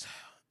Comcast.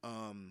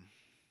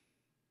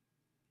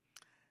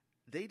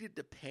 They did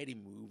the petty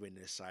move and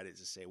decided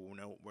to say,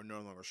 well, we're no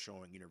longer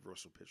showing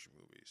Universal Picture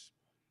movies.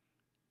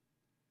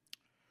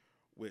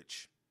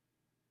 Which,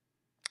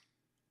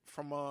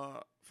 from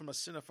a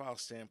cinephile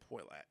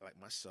standpoint, like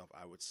myself,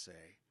 I would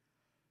say,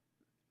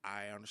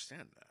 I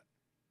understand that.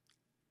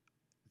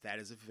 That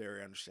is a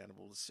very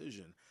understandable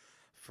decision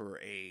for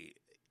a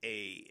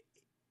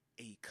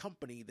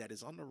company that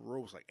is on the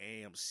ropes like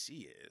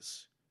AMC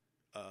is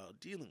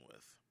dealing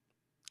with.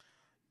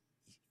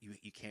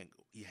 You can't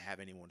have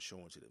anyone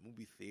showing to the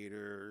movie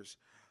theaters.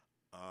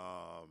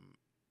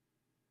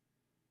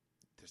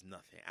 There's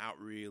nothing out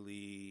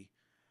really.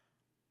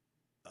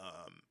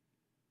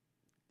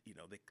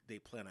 They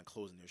plan on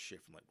closing their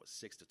shit from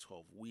 6 to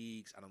 12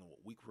 weeks. I don't know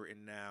what week we're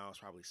in now. It's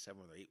probably 7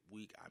 or 8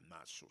 week. I'm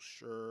not so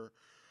sure.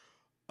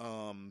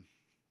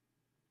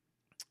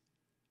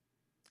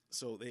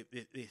 So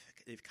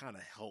they've kind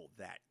of held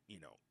that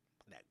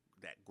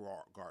that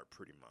guard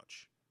pretty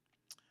much.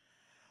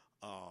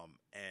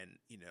 And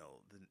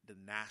the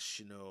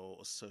National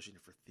Association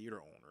for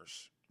Theater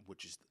Owners,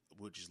 which is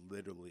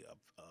literally a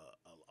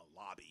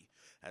lobby,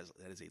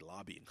 that is a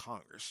lobby in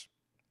Congress.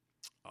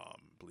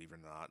 Believe it or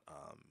not,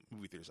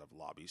 movie theaters have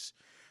lobbies.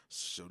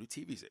 So do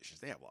TV stations.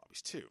 They have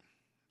lobbies too.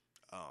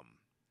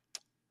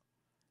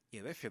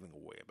 Yeah, they're feeling a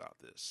way about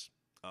this.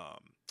 I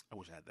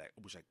wish I had that.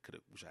 I wish I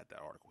had that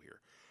article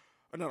here.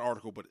 Or not an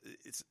article, but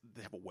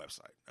they have a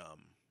website.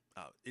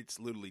 It's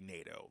literally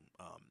NATO.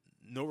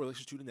 No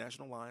relation to the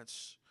National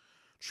Alliance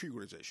Treaty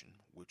Organization,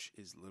 which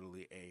is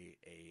literally a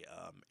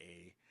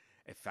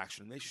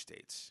faction of nation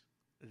states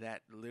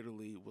that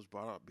literally was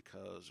brought up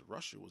because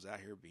Russia was out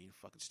here being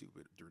fucking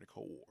stupid during the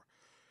Cold War.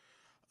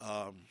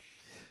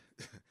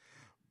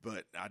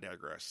 But I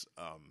digress.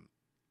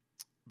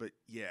 But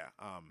yeah,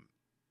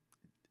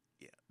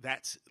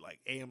 that's like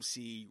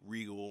AMC,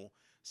 Regal,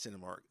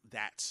 Cinemark.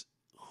 That's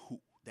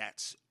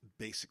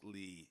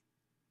basically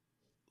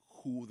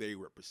who they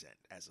represent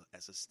as a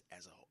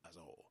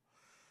whole.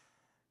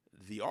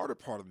 The other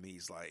part of me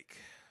is like,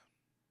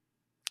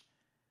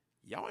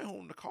 y'all ain't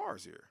holding the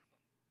cards here.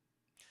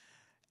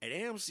 And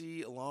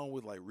AMC, along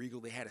with like Regal,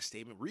 they had a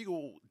statement.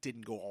 Regal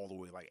didn't go all the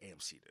way like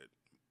AMC did.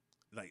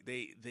 Like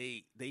they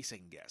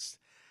second guessed,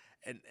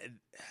 and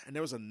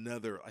there was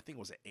another. I think it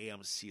was an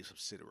AMC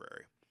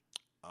subsidiary.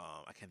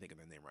 I can't think of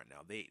their name right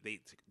now. They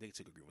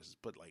took agreements,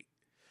 but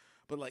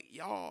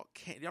y'all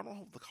don't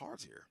hold the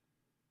cards here.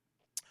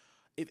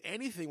 If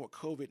anything, what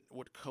COVID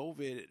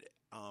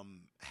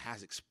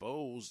has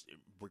exposed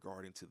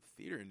regarding to the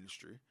theater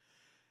industry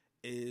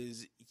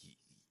is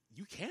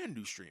you can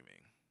do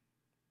streaming.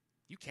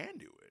 You can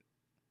do it.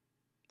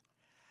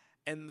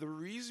 And the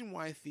reason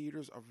why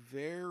theaters are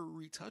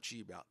very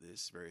touchy about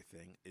this very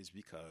thing is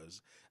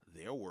because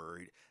they're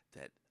worried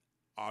that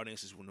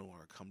audiences will no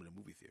longer come to the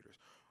movie theaters.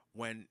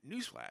 When,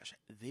 newsflash,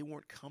 they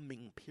weren't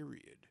coming,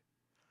 period.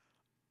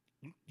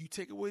 You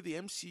take away the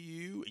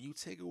MCU and you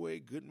take away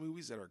good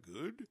movies that are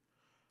good,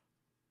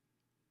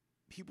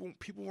 people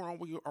were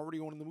already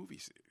going to the movie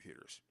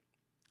theaters.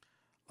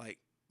 Like,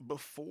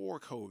 before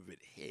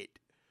COVID hit,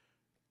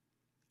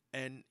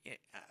 and,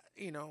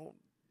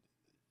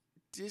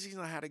 Disney's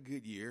not had a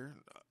good year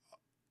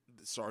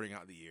starting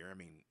out the year. I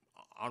mean,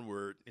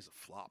 Onward is a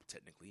flop,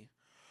 technically.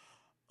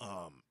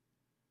 But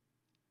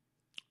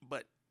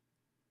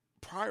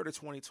prior to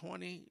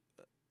 2020,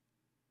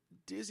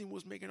 Disney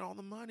was making all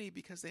the money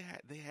because they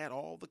had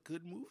all the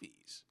good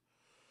movies.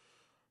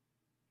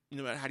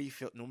 No matter how you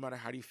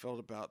felt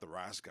about The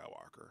Rise of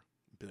Skywalker,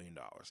 $1 billion.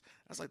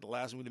 That's like the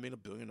last movie that made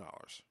 $1 billion.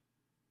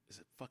 It's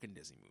a fucking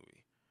Disney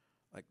movie.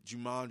 Like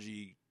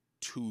Jumanji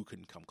 2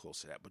 couldn't come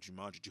close to that, but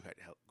Jumanji 2 had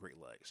great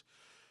legs.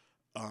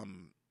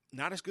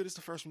 Not as good as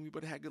the first movie,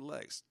 but it had good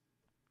legs.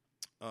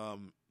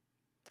 Obviously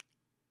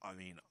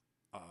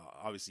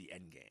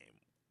Endgame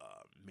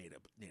made a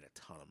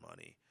ton of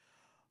money.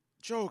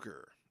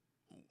 Joker,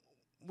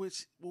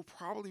 which will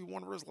probably be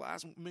one of his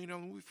last $1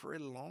 million movie for a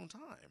long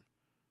time.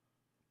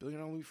 $1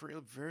 billion movie for a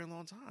very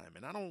long time.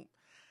 And I don't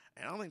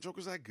think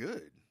Joker's that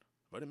good.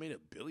 But it made $1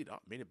 billion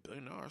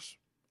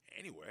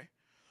anyway.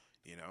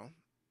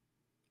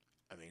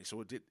 I mean,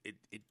 so it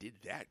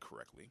did that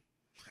correctly,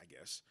 I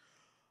guess.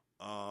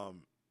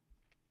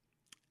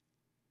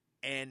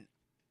 And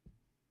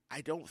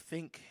I don't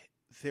think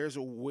there's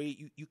a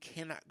way you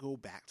cannot go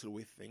back to the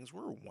way things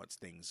were once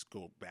things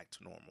go back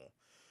to normal.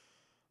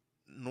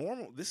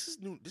 This is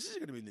new. This is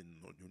going to be the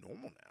new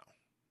normal now.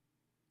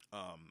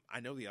 I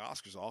know the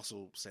Oscars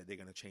also said they're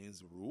going to change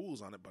the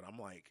rules on it, but I'm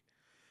like,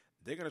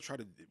 they're going to try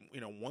to,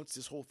 once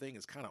this whole thing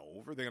is kind of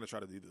over, they're going to try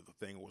to do the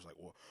thing where it's like,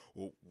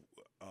 you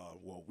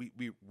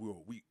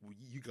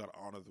got to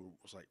honor the,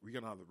 it's like, we got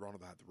to honor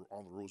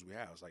all the rules we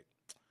have. It's like,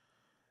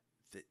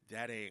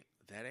 that ain't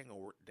gonna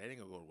go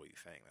the way you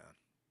think, man.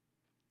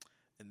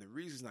 And the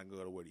reason it's not going to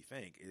go the way you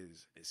think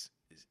is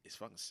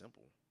fucking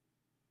simple.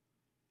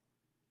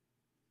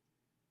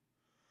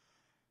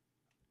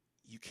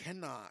 You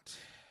cannot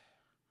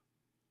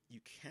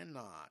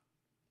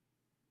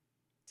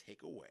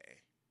take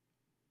away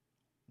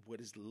what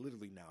is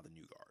literally now the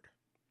new guard.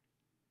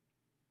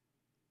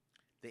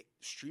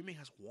 Streaming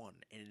has won,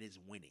 and it is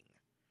winning,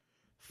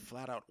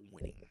 flat out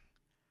winning.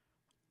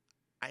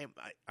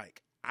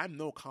 I'm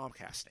no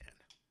Comcast stan.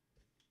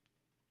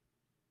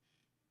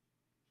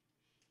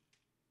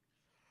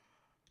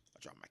 I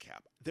dropped my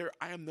cap.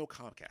 I am no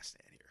Comcast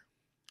stan here,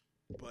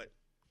 but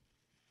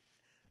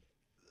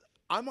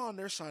I'm on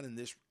their side in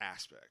this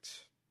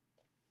aspect.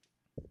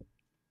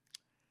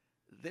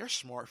 They're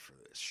smart for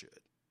this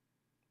shit.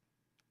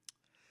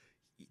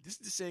 This is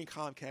the same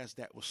Comcast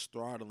that was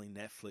throttling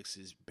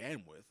Netflix's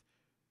bandwidth,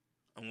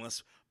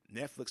 unless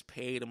Netflix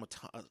paid them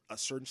a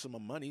certain sum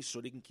of money so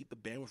they can keep the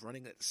bandwidth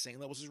running at the same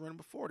levels as running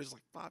before. This is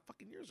like 5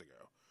 fucking years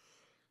ago.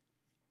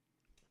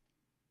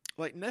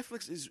 Like,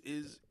 Netflix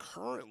is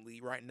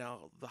currently right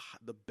now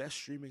the best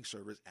streaming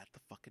service at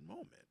the fucking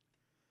moment.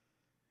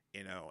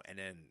 And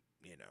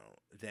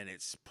then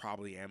it's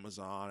probably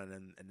Amazon,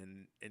 and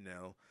then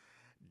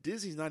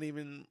Disney's not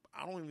even.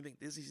 I don't even think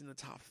Disney's in the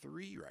top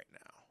 3 right now.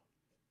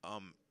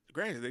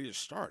 Granted, they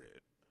just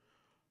started,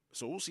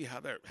 so we'll see how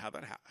that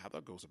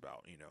goes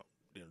about.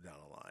 Down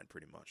the line,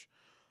 pretty much.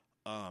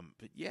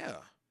 But yeah,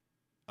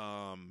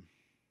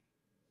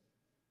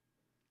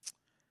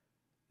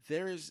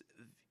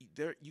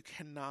 you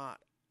cannot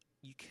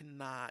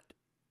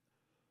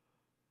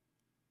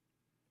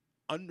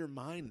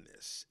undermine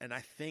this, and I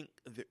think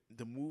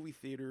the movie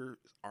theaters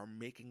are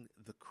making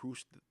the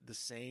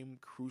same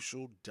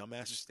crucial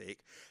dumbass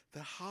mistake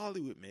that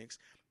Hollywood makes,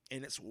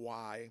 and it's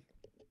why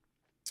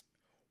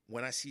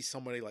when I see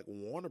somebody like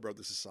Warner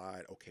Brothers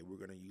decide, okay, we're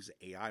going to use an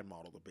AI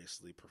model to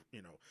basically,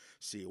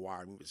 see why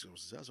our movies are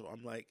successful,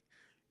 I'm like,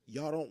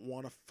 y'all don't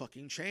want to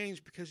fucking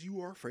change because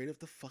you are afraid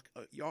of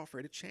y'all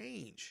afraid of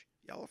change.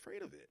 Y'all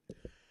afraid of it.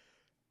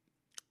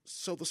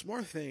 So the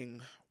smart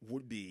thing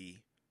would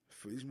be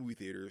for these movie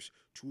theaters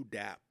to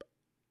adapt.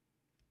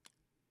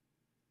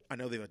 I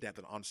know they've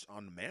adapted on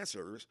demand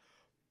service,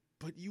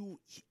 but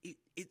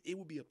it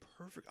would be a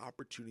perfect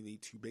opportunity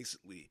to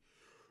basically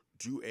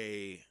do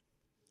a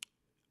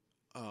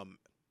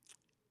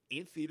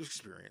in theater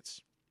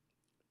experience,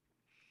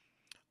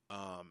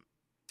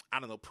 I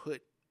don't know,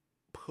 put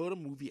a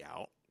movie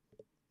out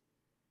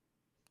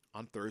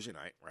on Thursday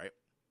night, right?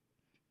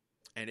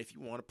 And if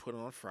you want to put it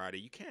on Friday,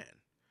 you can.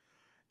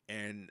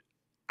 And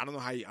I don't know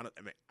how you.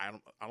 I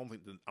don't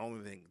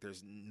think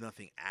there's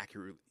nothing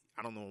accurate.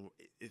 I don't know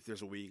if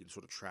there's a way you can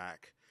sort of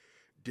track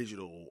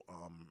digital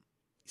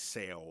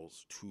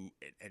sales to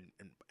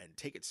and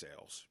ticket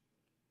sales,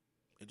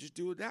 and just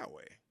do it that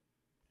way.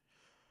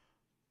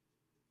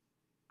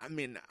 I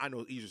mean, I know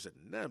it's easier said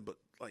than done, but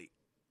like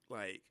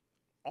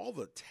all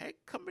the tech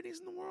companies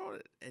in the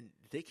world, and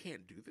they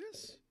can't do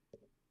this.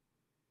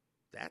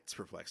 That's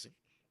perplexing.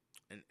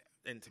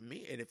 And to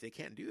me, and if they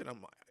can't do that,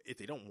 if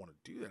they don't want to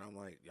do that, I'm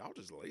like, y'all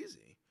just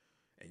lazy,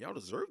 and y'all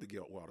deserve to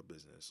go out of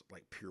business,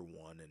 like Pier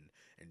 1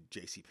 and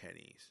J.C.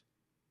 Penney's.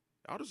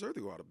 Y'all deserve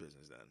to go out of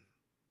business then.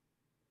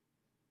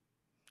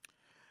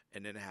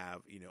 And then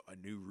have a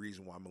new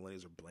reason why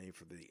millennials are blamed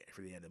for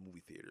the end of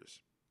movie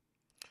theaters.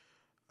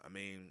 I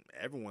mean,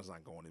 everyone's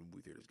not going to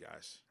movie theaters,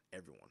 guys.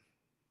 Everyone.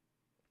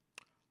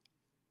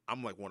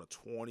 I'm like one of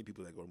 20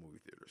 people that go to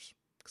movie theaters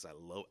because I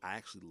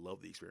actually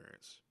love the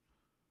experience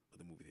of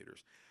the movie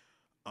theaters.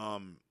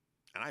 And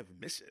I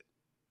miss it.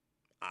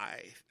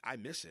 I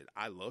miss it.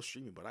 I love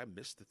streaming, but I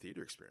miss the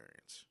theater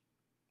experience.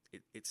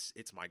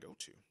 It's my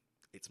go-to.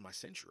 It's my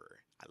sanctuary.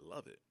 I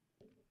love it.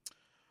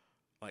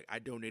 Like I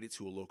donated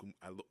to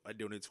I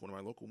donated to one of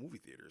my local movie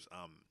theaters.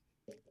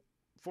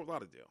 Fort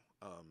Lauderdale.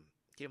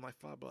 Gave him like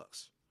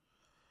 $5.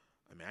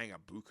 I mean, I ain't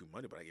got buku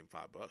money, but I gave him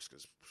 $5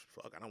 because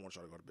fuck, I don't want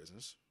y'all to go to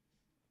business.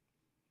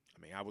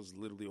 I mean, I was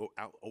literally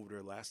out over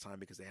there last time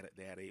because they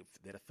had a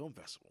film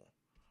festival.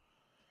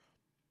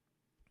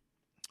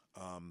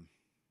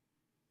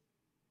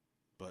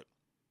 But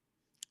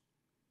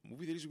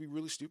movie theaters would be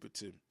really stupid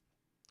to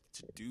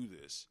do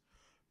this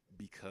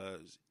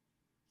because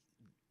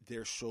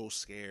they're so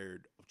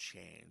scared of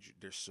change.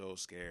 They're so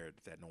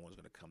scared that no one's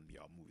going to come to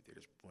y'all movie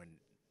theaters when,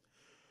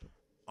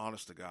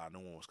 honest to God, no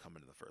one was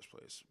coming in the first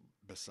place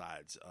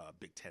besides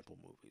big temple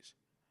movies.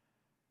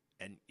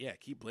 And yeah,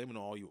 keep blaming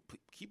all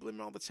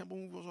the temple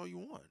movies all you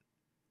want.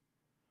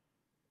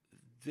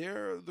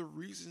 They're the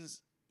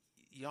reasons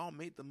y'all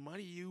made the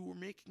money you were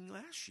making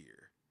last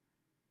year.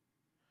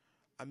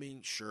 I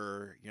mean,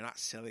 sure, you're not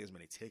selling as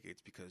many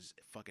tickets because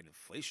fucking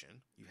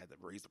inflation. You had to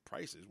raise the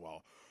prices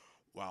while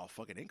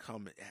fucking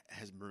income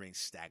has remained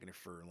stagnant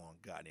for a long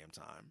goddamn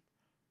time.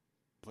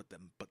 But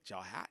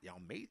y'all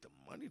made the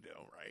money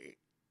though, right?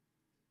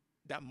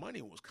 That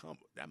money was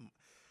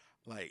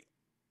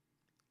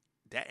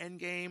that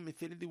Endgame,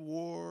 Infinity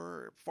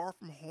War, Far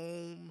From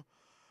Home,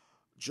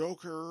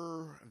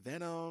 Joker,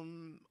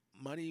 Venom.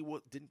 Money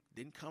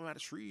didn't come out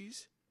of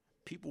trees.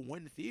 People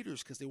went to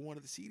theaters because they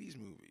wanted to see these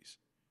movies.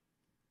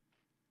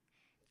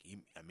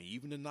 I mean,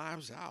 even the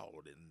Knives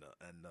Out and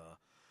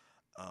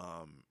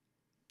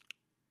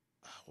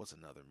what's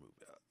another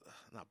movie?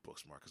 Not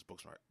Booksmart, because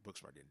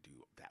Booksmart didn't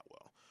do that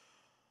well.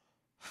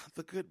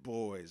 The Good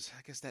Boys,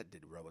 I guess that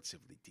did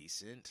relatively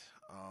decent.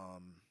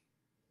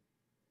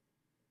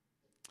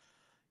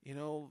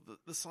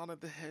 The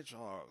Sonic the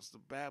Hedgehogs, the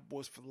Bad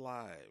Boys for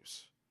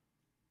Lives,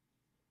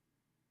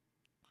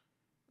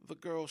 the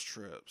Girls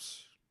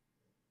Trips.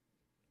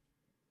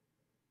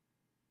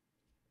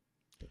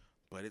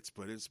 But it's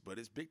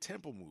big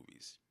tempo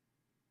movies.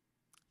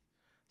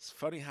 It's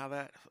funny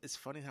how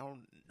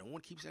no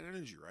one keeps that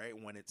energy,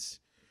 right? When it's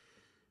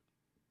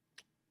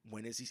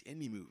these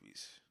indie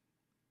movies.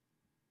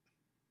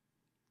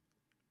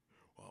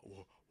 I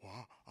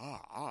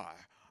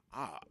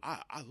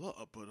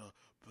love, but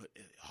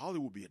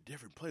Hollywood would be a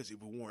different place if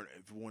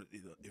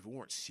it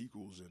weren't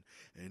sequels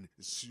and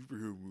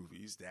superhero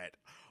movies that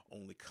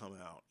only come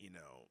out,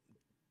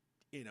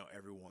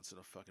 every once in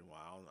a fucking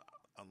while.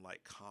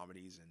 Unlike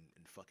comedies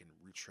and fucking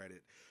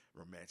retreaded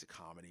romantic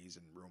comedies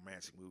and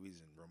romantic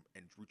movies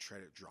and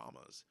retreaded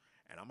dramas.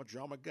 And I'm a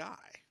drama guy.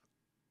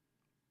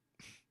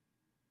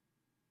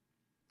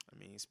 I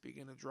mean,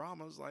 speaking of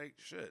dramas, like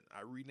shit,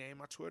 I renamed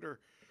my Twitter.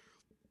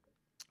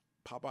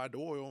 Popeye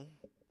Doyle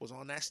was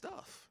on that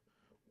stuff,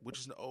 which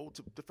is an ode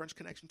to the French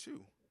Connection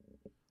too.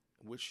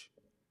 Which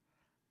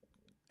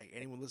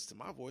anyone listen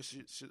to my voice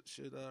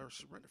should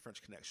rent the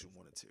French Connection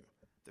 1 and 2.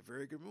 They're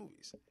very good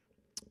movies.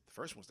 The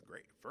first one's the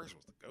GOAT.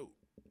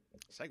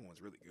 The second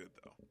one's really good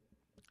though.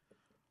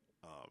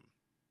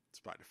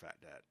 Despite the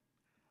fact that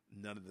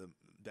none of them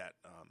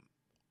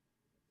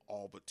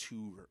all but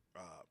 2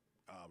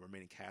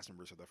 remaining cast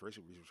members of the first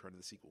movie returned to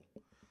the sequel.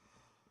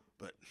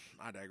 But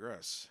I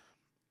digress.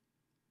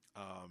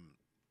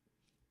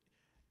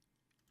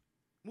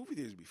 Movie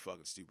theaters would be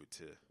fucking stupid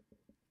to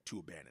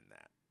abandon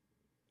that.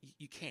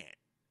 You can't.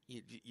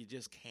 You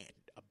just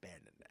can't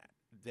abandon that.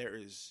 There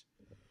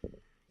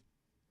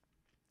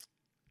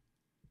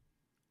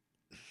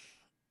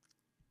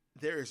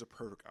is a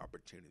perfect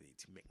opportunity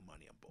to make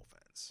money on both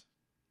ends.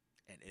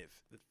 And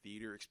if the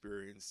theater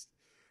experience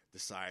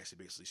decides to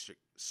basically stick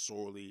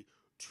solely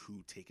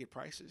to ticket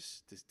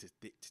prices, to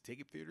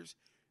ticket theaters,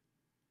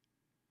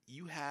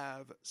 you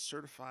have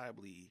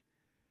certifiably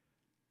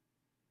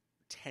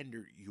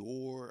tendered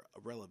your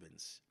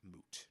relevance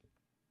moot.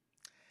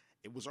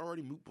 It was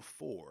already moot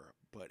before,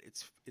 but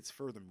it's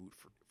further moot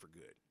for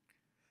good.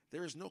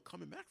 There is no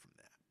coming back from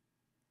that.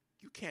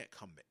 You can't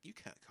come back. You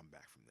can't come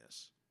back from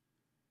this.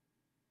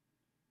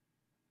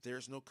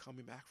 There's no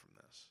coming back from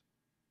this.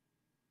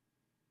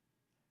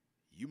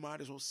 You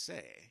might as well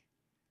say,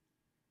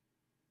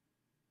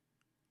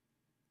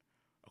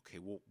 okay,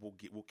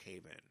 we'll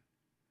cave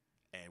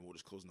in, and we'll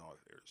just close all the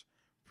theaters,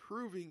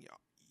 proving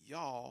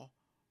y'all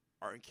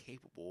are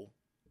incapable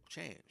of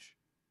change,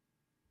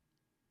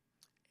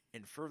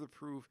 and further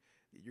prove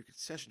that your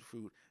concession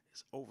food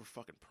is over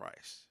fucking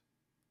priced.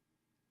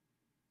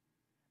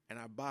 And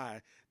I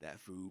buy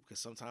that food because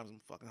sometimes I'm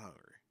fucking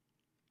hungry.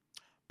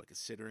 But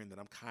considering that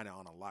I'm kind of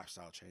on a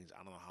lifestyle change,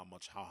 I don't know how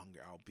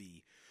hungry I'll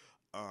be,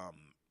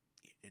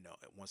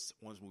 once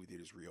movie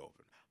theaters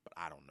reopen. But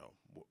I don't know.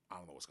 I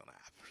don't know what's gonna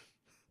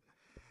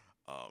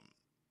happen.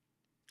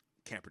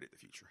 Can't predict the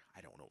future.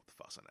 I don't know what the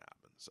fuck's gonna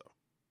happen. So,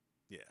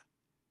 yeah,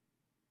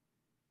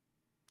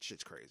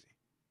 shit's crazy.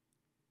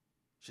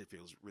 Shit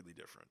feels really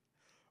different.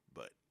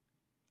 But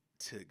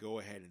to go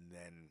ahead and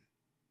then,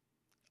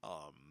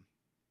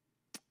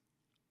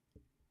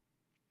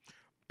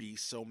 be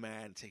so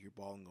mad and take your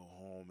ball and go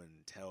home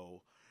and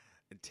tell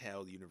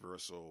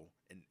Universal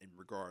in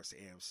regards to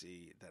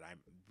AMC that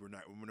we're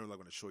not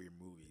going to show your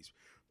movies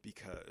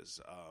because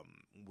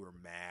we're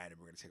mad and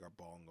we're going to take our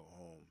ball and go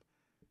home.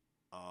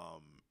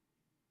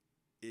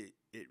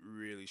 It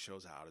really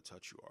shows how out of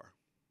touch you are.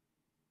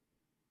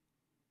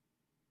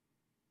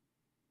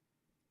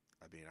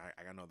 I mean,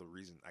 I got no other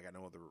reason.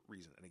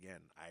 And again,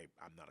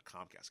 I'm not a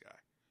Comcast guy,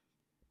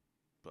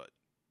 but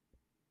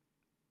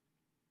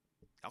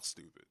how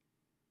stupid.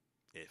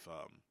 If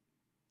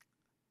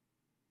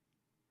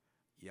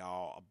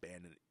y'all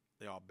abandon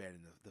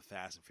the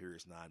Fast and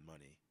Furious 9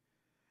 money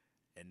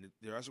and the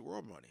Jurassic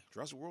World money.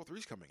 Jurassic World 3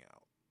 is coming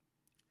out.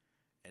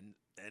 And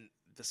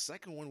the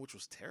second one, which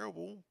was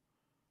terrible,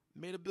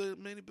 made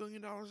 $1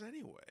 billion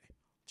anyway.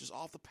 Just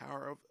off the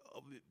power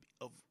of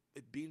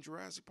it being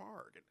Jurassic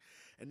Park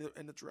and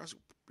the Jurassic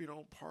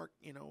Park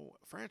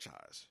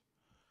franchise.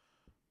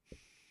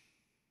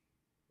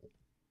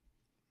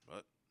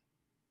 But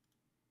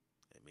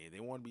I mean, they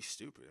want to be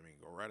stupid. I mean,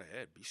 go right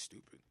ahead. Be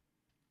stupid.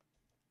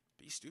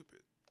 Be stupid.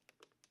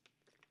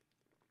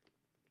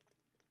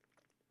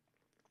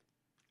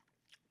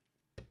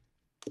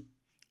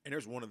 And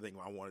there's one other thing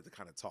I wanted to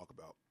kind of talk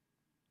about.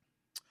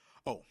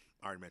 Oh,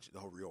 I already mentioned the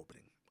whole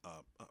reopening.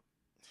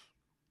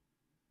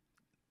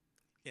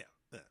 Yeah,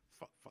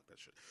 fuck that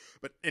shit.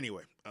 But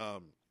anyway,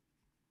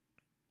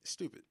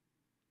 stupid.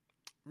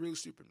 Really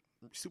stupid.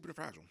 Stupid and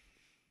fragile.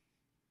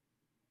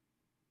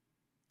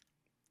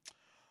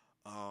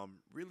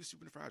 Really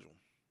stupid and fragile.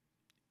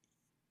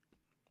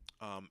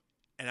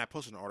 And I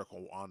posted an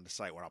article on the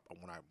site when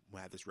I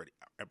had this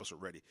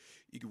episode ready.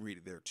 You can read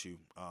it there too.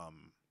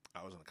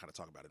 I was gonna kind of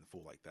talk about it in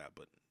full like that,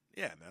 but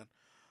yeah, man.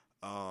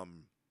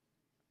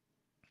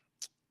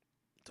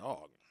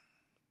 Dog.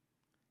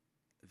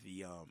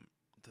 The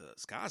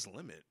sky's the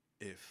limit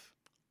if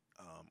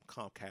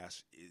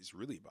Comcast is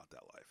really about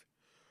that life.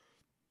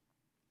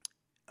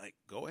 Like,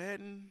 go ahead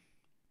and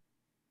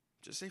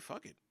just say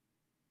fuck it.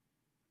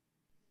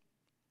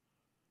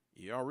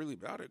 Y'all really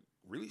about it?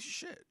 Release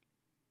your shit.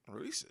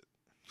 Release it.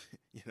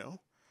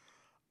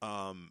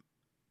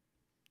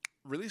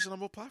 Release it on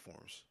both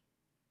platforms.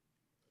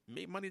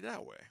 Make money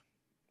that way.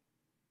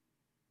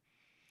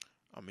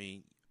 I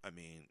mean,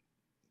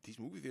 these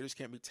movie theaters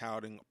can't be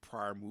touting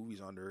prior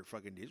movies on their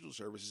fucking digital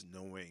services,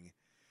 knowing,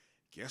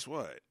 guess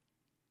what?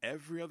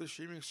 Every other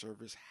streaming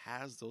service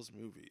has those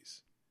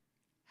movies,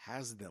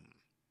 has them,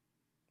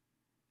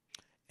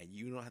 and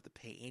you don't have to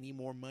pay any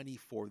more money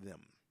for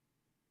them.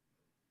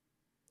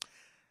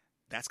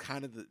 That's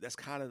kind of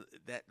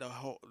the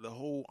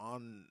whole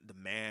on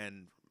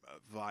demand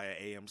via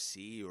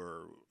AMC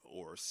or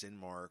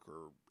Cinemark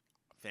or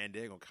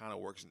Fandango kind of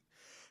works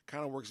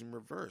in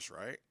reverse,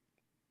 right?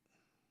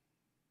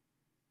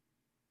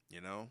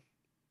 It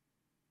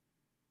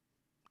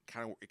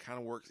kind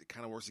of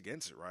works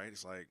against it, right?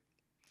 It's like,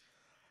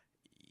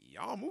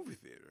 y'all movie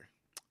theater,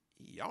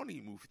 y'all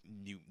need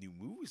new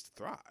movies to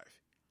thrive.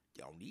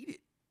 Y'all need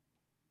it.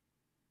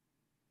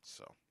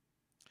 So,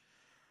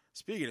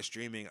 speaking of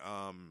streaming,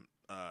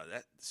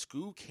 that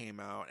Scoob came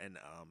out and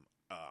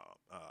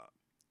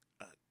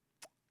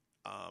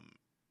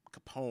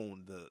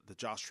Capone, the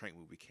Josh Trank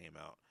movie came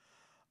out,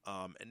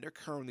 and they're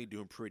currently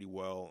doing pretty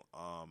well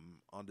on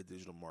the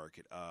digital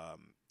market.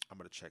 I'm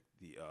gonna check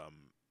the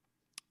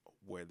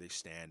where they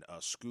stand.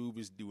 Scoob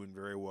is doing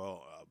very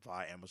well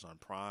via Amazon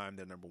Prime.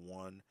 They're number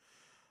one.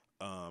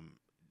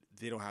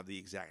 They don't have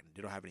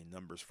any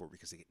numbers for it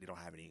because they don't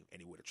have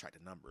any way to track the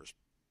numbers.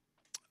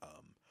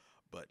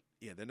 But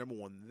yeah, they're number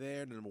one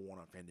there. They're number one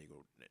on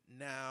Fandango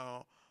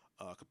now.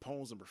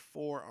 Capone's number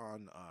 4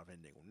 on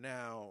Fandango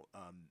now.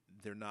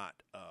 They're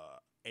not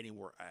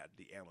anywhere at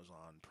the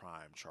Amazon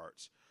Prime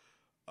charts.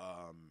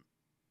 I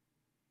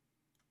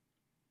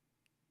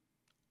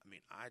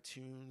mean,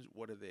 iTunes,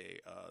 what are they?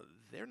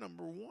 They're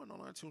number 1 on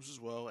iTunes as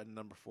well, and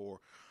number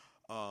 4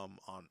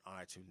 on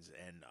iTunes,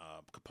 and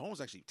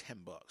Capone's actually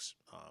 $10.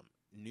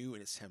 New,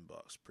 and it's $10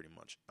 pretty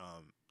much.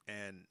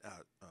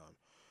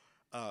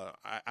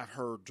 I've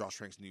heard Josh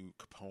Trank's new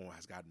Capone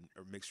has gotten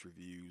mixed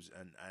reviews,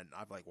 and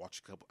I've like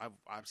watched a couple.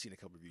 I've seen a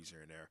couple reviews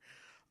here and there.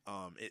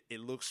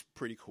 It looks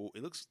pretty cool.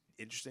 It looks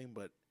interesting,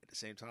 but at the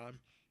same time,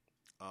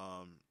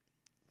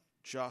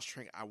 Josh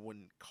Trank, I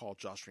wouldn't call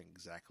Josh Trank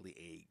exactly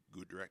a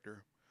good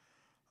director.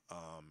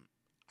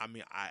 I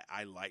mean,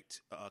 I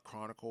liked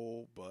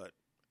Chronicle, but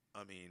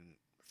I mean,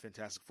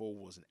 Fantastic Four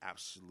was an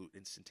absolute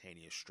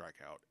instantaneous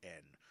strikeout,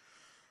 and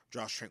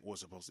Josh Trank was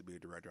supposed to be a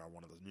director on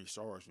one of those new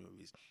Star Wars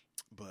movies,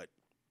 but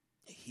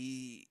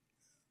he,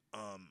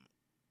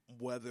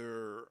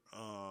 whether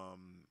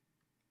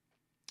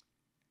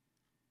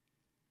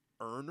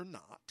earned or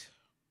not,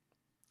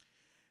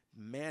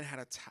 man had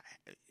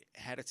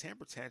a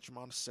temper tantrum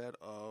on the set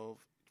of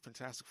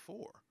Fantastic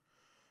Four,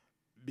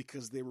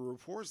 because there were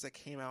reports that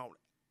came out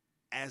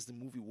as the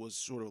movie was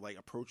sort of like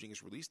approaching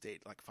its release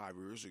date like 5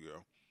 years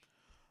ago,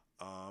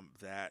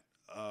 that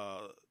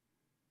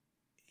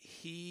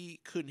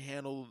he couldn't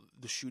handle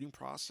the shooting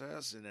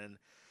process, and then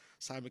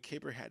Simon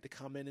Caper had to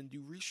come in and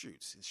do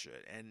reshoots and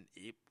shit, and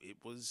it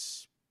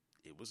was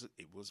a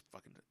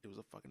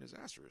fucking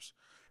disastrous.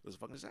 It was a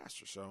fucking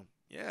disaster. So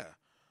yeah,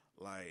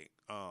 like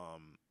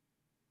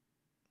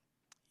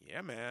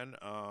yeah, man,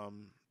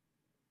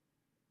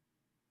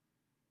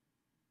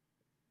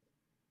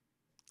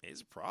 it's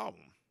a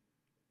problem.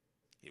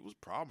 It was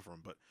a problem for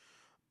him,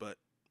 but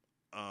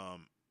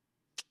um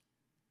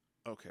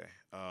okay,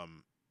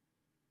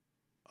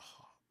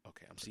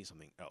 okay, I'm seeing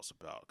something else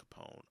about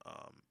Capone.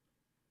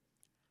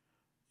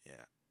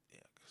 Yeah,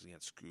 yeah, because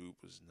again,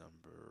 Scoop was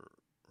number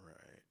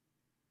right.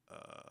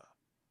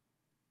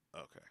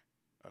 Okay,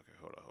 okay,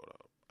 hold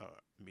up.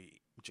 Let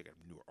me check out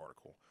a newer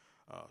article.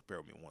 Bear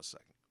with me 1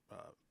 second,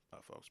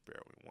 folks. Bear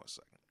with me 1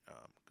 second.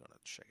 I'm gonna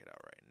check it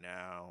out right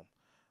now.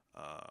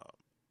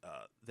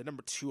 The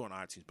number 2 on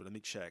iTunes, but let me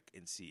check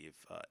and see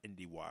if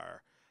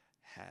IndieWire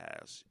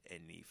has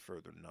any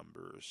further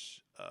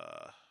numbers.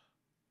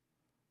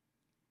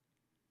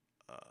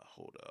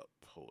 Hold up.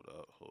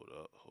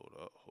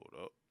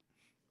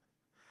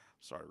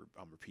 Sorry,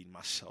 I'm repeating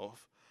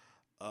myself.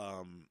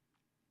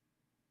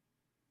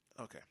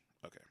 Okay,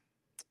 okay,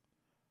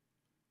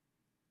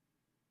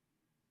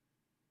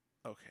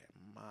 okay.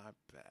 My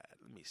bad.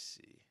 Let me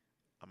see.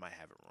 I might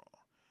have it wrong.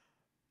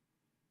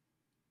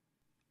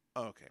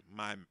 Okay,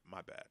 my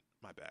bad.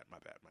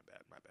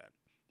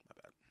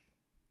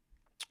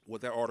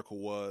 What that article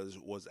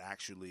was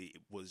actually,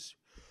 it was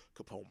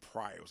Capone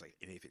prior. It was like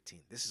in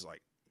 2015. This is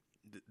like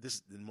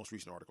this the most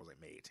recent article was like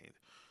May 18th.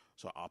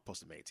 So I'll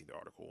post the May 18th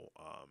article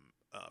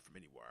from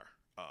Anywhere.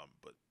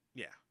 But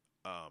yeah,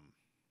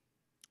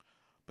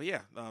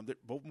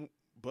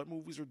 both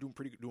movies are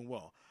doing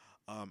well.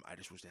 I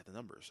just wish they had the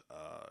numbers.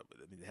 I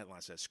mean, the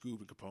headline says Scoob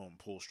and Capone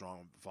pull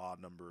strong VOD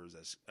numbers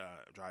as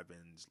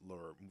drive-ins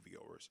lure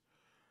moviegoers.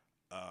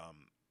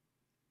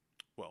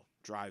 Well,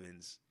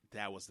 drive-ins.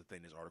 That was the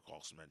thing. This article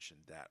also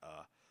mentioned that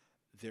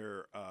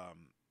they're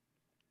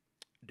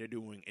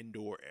doing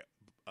indoor.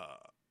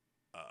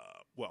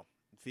 Well,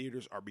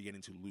 theaters are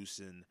beginning to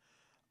loosen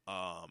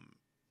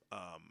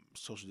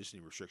social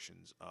distancing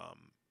restrictions.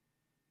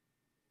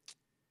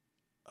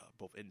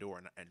 Both indoor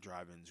and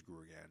drive-ins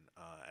grew again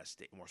as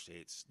more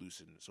states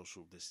loosen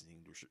social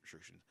distancing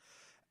restrictions.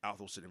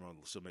 Although Cinema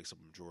still makes up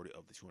a majority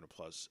of the 200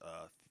 plus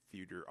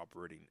theater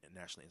operating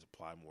nationally and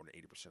supply more than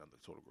 80% of the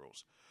total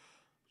gross.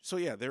 So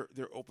yeah, they're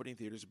opening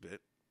theaters a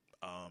bit.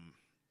 I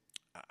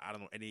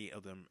don't know any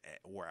of them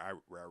where I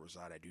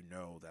reside. I do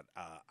know that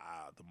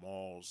the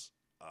malls,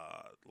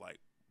 like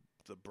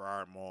the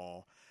Briar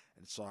Mall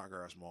and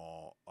Sawgrass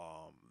Mall,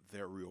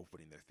 they're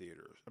reopening their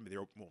theaters. I mean,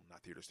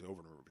 not theaters. They're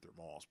opening their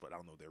malls, but I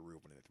don't know if they're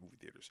reopening their movie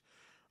theaters.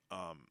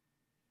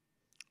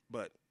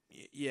 But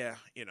yeah,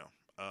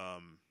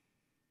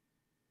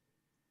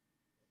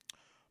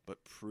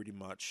 but pretty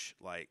much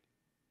like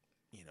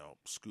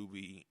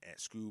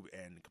Scoob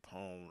and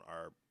Capone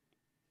are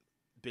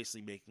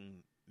basically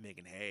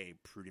making hay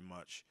pretty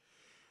much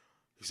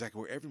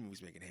exactly where every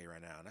movie's making hay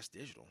right now, and that's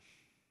digital.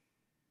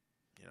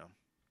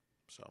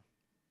 So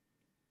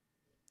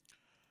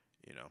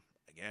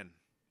again,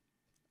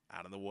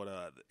 I don't know what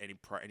any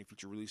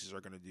future releases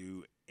are going to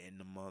do in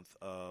the month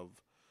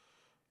of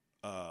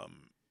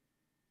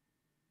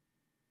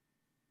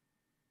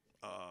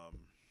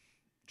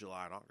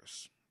July and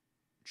August,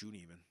 June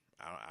even.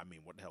 I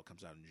mean, what the hell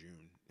comes out in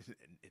June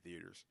in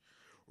theaters?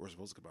 Or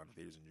supposed to come out in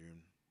theaters in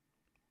June.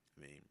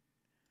 I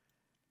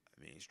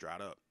mean, it's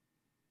dried up.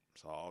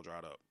 It's all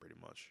dried up, pretty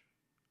much.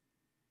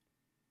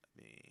 I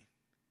mean,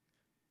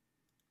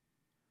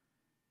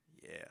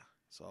 yeah,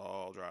 it's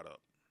all dried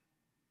up.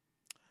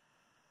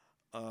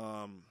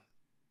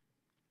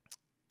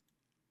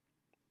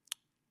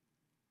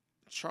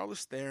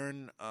 Charlize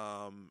Theron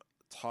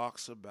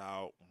talks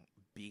about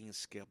being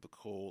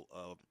skeptical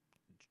of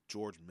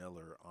George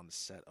Miller on the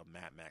set of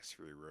Mad Max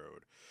Fury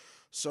Road.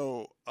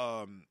 So,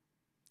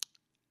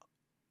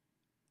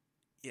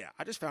 yeah,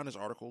 I just found this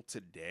article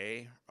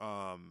today.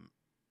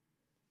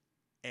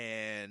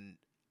 and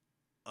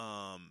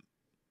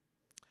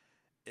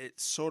it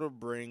sort of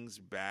brings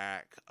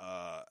back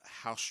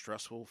how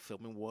stressful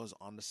filming was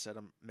on the set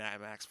of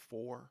Mad Max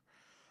 4.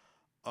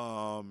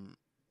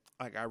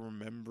 Like I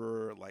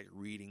remember like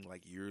reading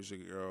like years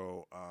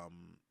ago,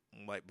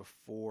 like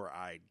before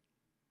I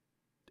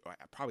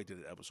probably did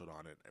an episode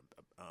on it,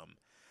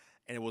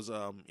 and it was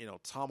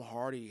Tom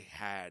Hardy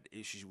had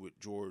issues with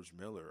George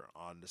Miller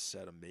on the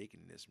set of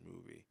making this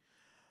movie.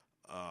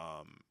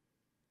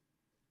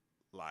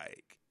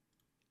 Like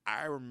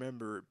I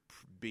remember it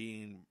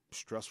being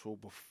stressful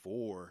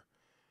before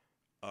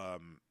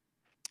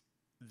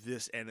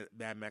this ended.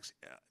 Mad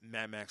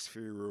Max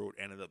Fury Road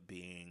ended up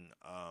being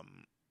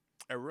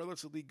a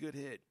relatively good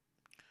hit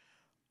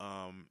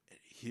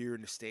here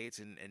in the States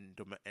and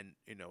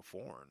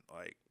foreign,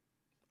 like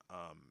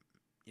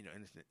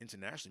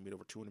internationally made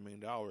over $200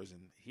 million,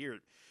 and here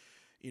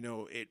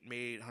it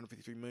made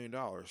 $153 million.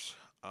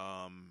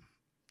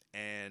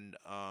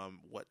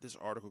 What this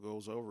article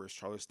goes over is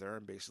Charlize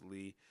Theron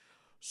basically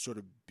sort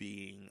of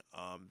being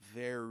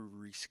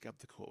very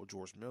skeptical of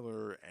George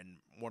Miller, and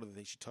one of the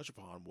things she touched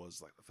upon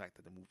was like the fact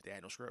that the movie, they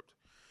had no script,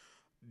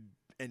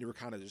 and they were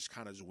kind of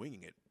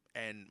winging it.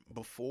 And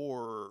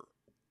before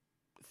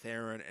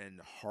Theron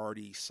and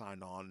Hardy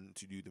signed on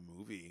to do the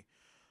movie,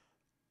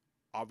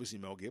 obviously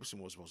Mel Gibson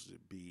was supposed to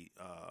be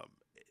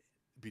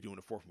doing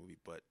the fourth movie,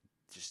 but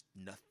just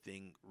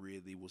nothing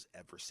really was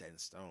ever set in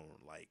stone.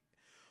 Like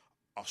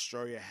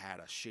Australia had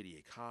a shitty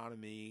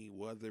economy,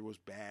 weather was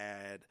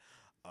bad.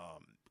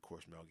 Of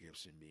course, Mel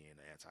Gibson being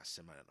an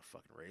anti-Semite and a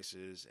fucking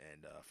racist.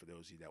 And for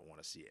those of you that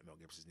want to see Mel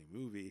Gibson's new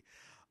movie,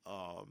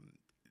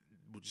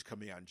 which is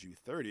coming out on June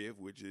 30th,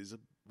 which is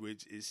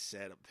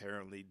set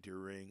apparently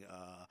during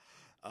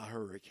a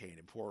hurricane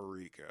in Puerto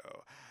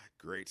Rico.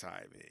 Great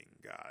timing,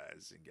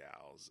 guys and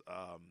gals.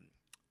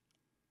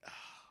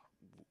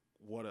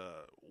 What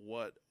a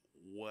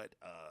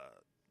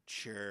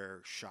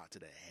chair shot to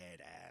the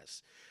head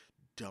ass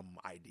dumb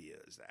idea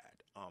is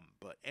that.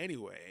 But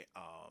anyway,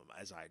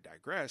 as I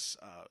digress,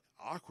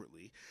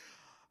 awkwardly.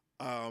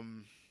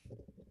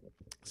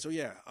 So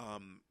yeah,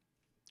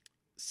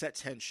 set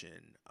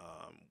tension.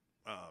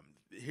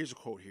 Here's a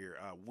quote here.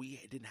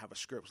 We didn't have a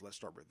script, so let's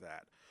start with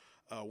that.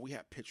 We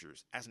had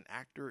pictures. As an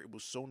actor, it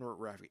was so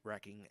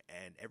nerve-wracking,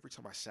 and every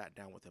time I sat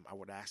down with him, I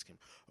would ask him,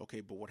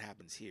 okay, but what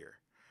happens here?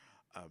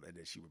 And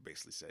then she would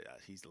basically say,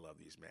 he's the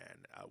loveliest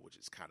man, which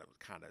is kind of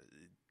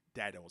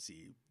that don't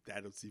seem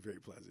very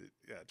pleasant.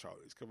 Yeah,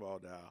 Charlize, come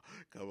on now.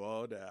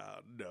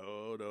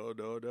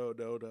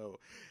 No.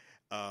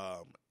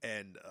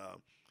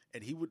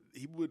 And he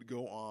would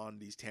go on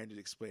these tangents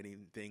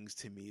explaining things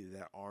to me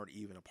that aren't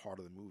even a part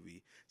of the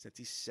movie, since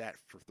he sat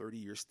for 30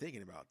 years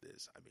thinking about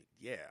this. I mean,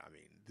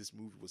 this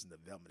movie was in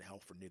development hell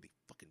for nearly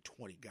fucking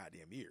 20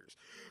 goddamn years.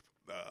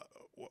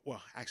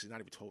 Well, actually,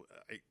 not even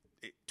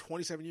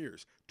 27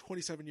 years.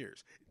 27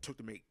 years it took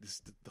to make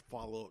this the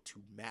follow-up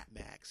to Mad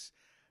Max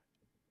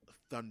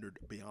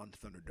Beyond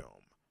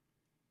Thunderdome.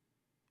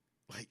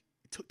 Like,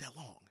 it took that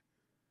long.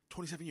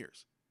 27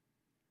 years.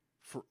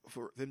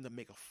 For them to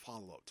make a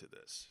follow-up to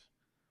this.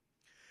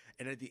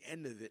 And at the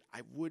end of it,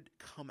 I would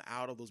come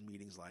out of those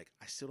meetings like,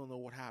 I still don't know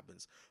what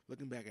happens.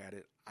 Looking back at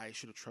it, I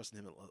should have trusted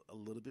him a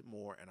little bit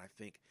more, and I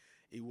think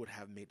it would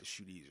have made the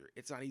shoot easier.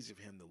 It's not easy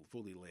for him to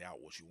fully lay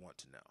out what you want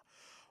to know.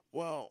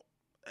 Well,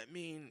 I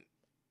mean,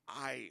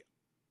 I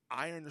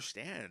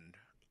understand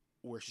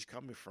where she's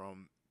coming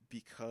from,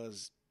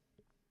 because,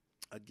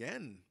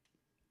 again,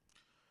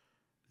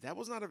 that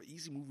was not an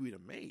easy movie to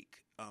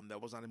make.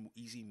 That was not an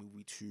easy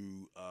movie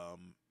to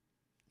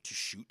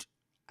shoot,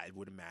 I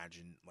would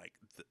imagine, like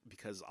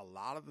because a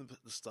lot of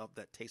the stuff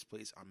that takes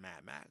place on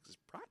Mad Max is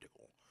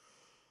practical.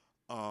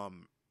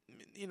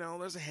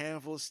 There's a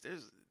handful.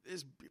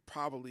 There's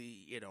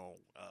probably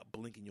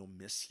blink and you'll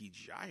miss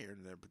CGI here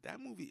and there, but that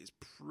movie is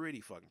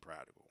pretty fucking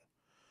practical.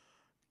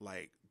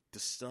 Like the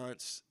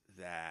stunts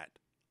that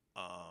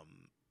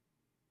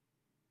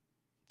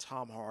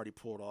Tom Hardy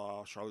pulled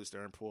off, Charlize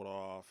Theron pulled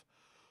off.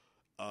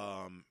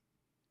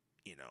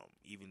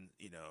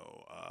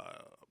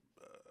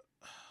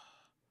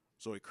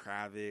 Zoe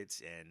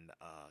Kravitz and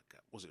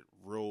was it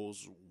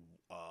Rose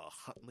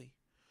Huntley?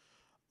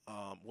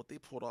 What they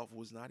pulled off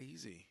was not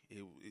easy.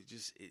 It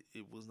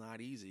was not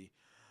easy.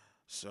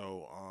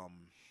 So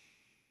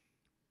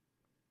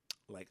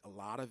like a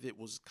lot of it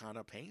was kind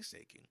of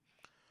painstaking.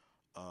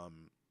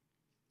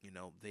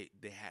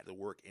 They had to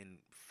work in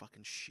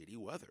fucking shitty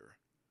weather.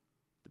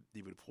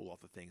 They would pull off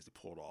the things they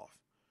pulled off.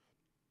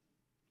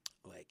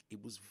 Like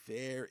it was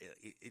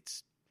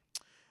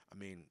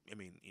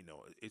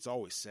it's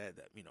always said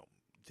that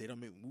they don't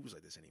make movies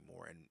like this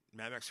anymore, and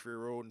Mad Max Fury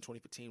Road in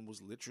 2015 was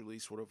literally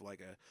sort of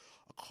like a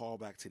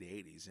callback to the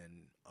 80s,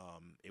 and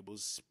it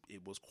was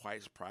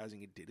quite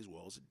surprising it did as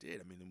well as it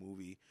did. I mean, the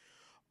movie,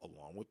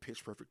 along with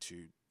Pitch Perfect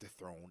 2,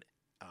 dethroned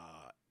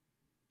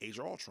Age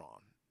of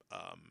Ultron,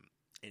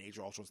 and Age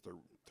of Ultron's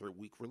third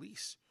week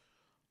release,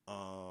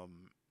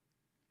 and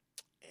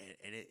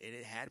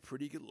it had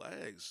pretty good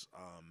legs.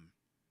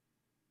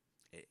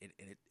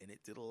 And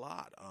it did a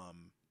lot.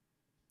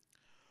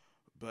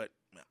 But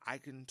I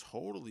can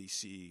totally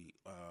see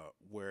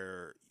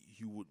where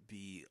you would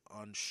be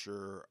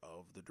unsure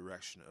of the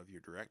direction of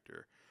your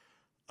director.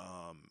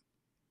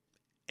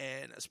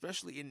 And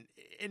especially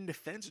in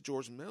defense of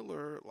George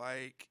Miller,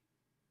 like,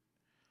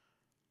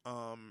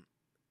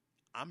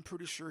 I'm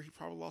pretty sure he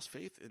probably lost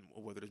faith in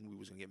whether this movie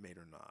was going to get made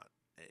or not.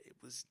 It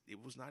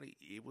was not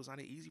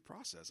an easy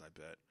process, I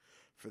bet,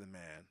 for the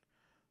man.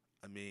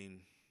 I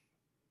mean,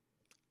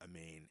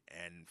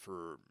 and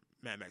for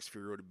Mad Max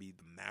Fury Road to be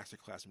the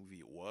masterclass movie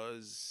it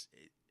was,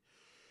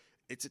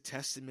 it's a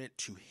testament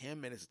to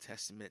him, and it's a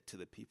testament to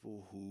the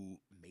people who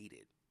made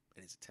it,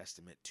 and it's a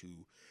testament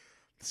to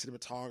the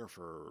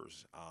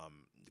cinematographers,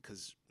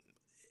 because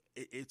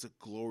it's a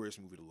glorious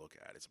movie to look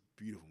at. It's a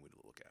beautiful movie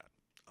to look at.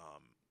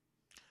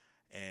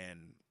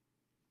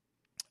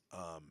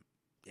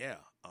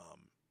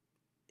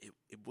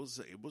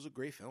 It was a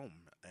great film,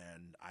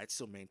 and I'd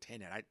still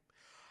maintain it.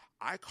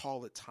 I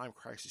call it Time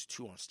Crisis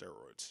 2 on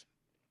steroids,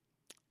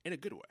 in a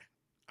good way.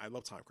 I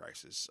love Time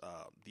Crisis,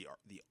 the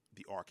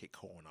arcade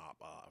co-op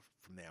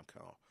from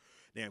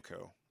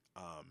Namco,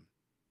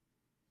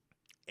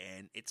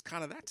 and it's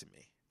kind of that to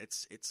me.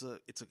 It's an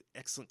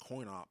excellent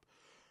coin-op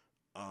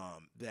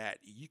that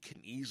you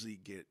can easily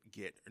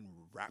get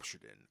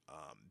enraptured in,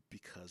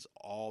 because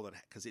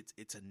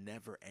it's a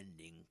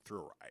never-ending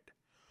thrill ride.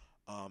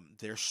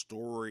 Their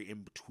story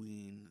in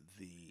between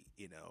the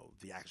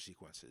action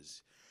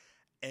sequences,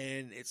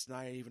 and it's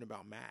not even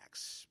about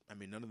Max. I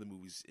mean, none of the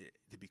movies,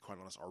 to be quite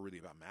honest, are really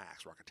about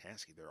Max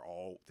Rockatansky.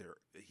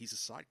 He's a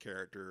side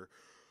character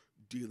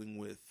dealing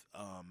with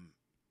a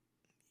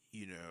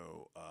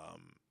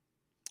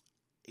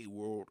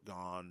world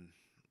gone,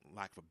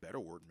 lack of a better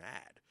word,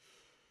 mad.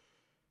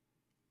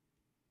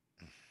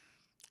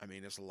 I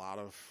mean, there's a lot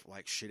of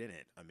like shit in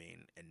it. I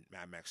mean, and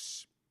Mad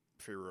Max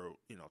Fury Road,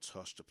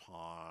 touched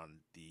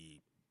upon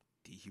the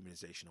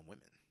dehumanization of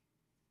women,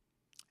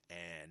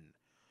 and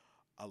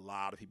a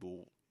lot of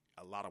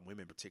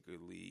women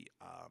particularly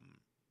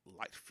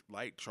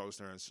like Charlize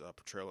Theron's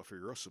portrayal of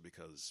Furiosa,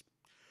 because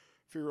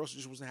Furiosa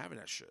just wasn't having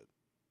that shit.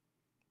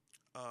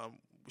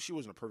 She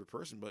wasn't a perfect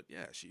person, but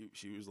yeah,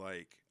 she was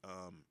like,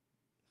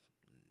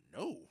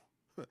 no.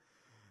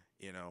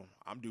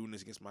 I'm doing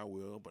this against my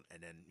will,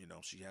 and then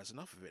she has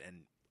enough of it,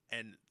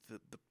 and the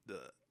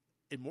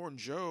Immortan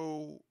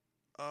Joe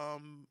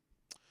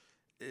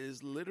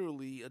is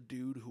literally a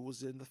dude who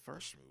was in the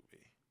first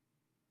movie.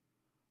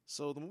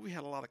 So the movie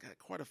had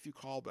quite a few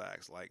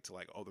callbacks, to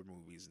other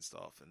movies and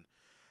stuff,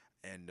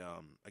 and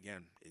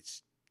again,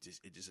 it's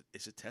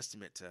a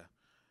testament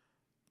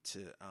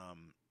to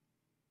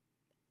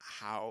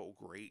how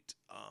great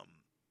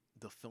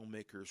the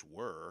filmmakers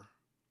were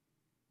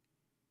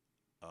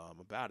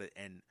about it,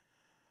 and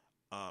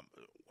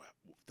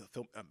the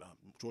film,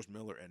 George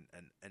Miller and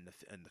the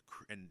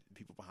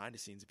people behind the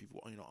scenes, and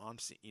people on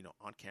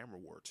camera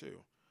were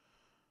too.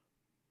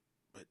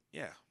 But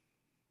yeah,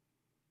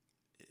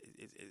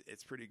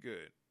 it's pretty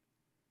good.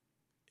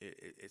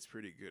 It's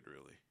pretty good,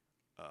 really.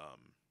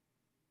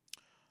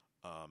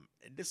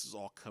 And this is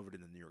all covered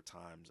in the New York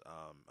Times.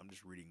 I'm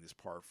just reading this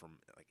part from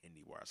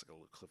IndieWire. It's like a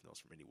little cliff notes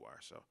from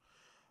IndieWire. So,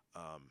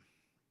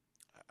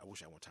 I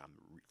wish I had more time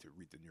to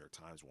read the New York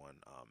Times one,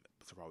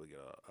 to probably get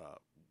a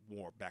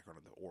more background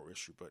on the Orr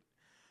issue.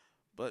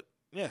 But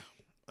yeah,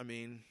 I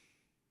mean,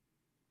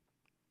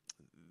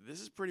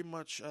 this is pretty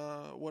much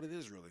what it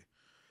is, really.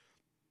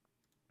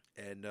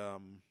 And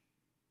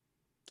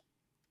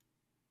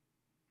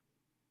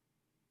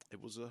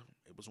it was a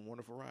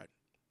wonderful ride.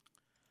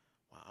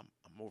 Wow,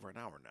 I'm over an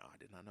hour now. I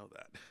did not know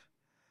that.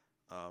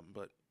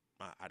 But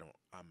I don't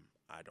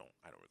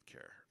really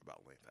care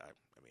about length. I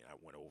mean, I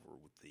went over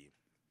with the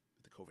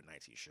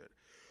COVID-19 shit.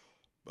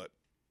 But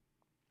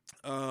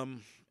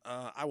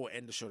I will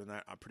end the show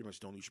tonight. I pretty much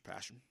don't lose your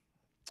passion.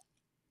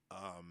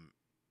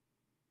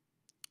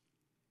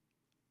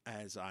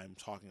 As I'm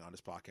talking on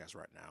this podcast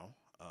right now,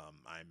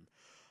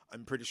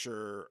 I'm pretty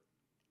sure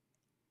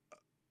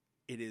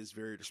it is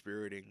very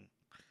dispiriting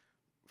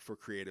for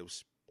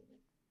creatives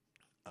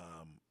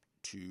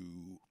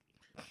to.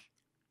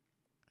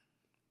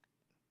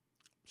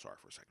 Sorry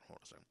for a second. Hold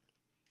on a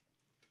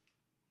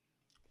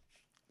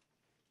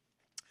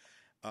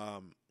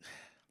second.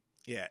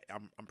 Yeah,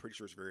 I'm pretty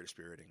sure it's very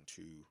dispiriting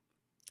to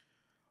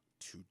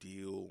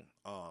deal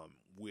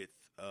with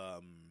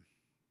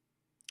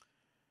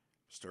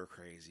stir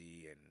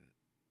crazy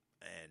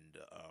and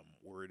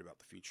worried about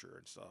the future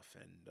and stuff.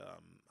 And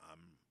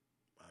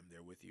I'm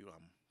there with you.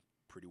 I'm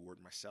pretty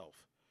worried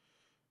myself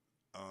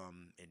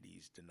in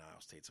these denial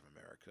states of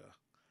America.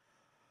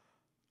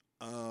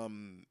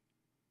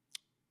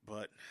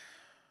 But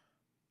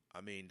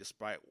I mean,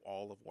 despite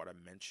all of what I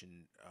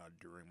mentioned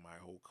during my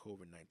whole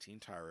COVID-19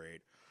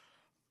 tirade,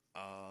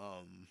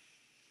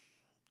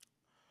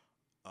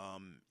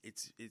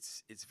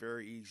 it's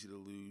very easy to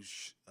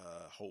lose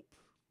hope,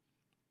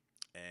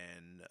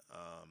 and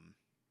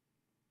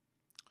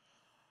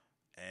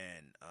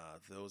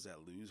those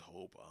that lose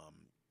hope,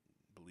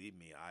 believe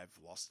me, I've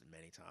lost it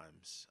many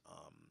times.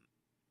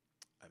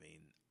 I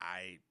mean,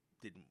 I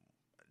didn't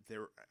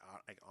there,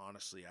 like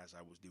honestly, as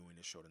I was doing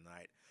this show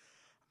tonight,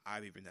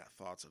 I've even had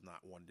thoughts of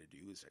not wanting to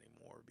do this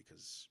anymore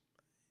because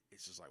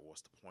it's just like,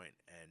 what's the point?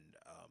 And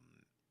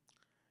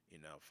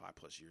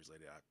 5+ years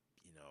later,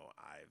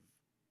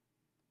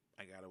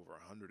 I got over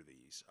 100 of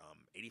these,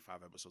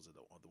 85 episodes of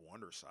the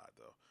Wonder Side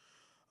though,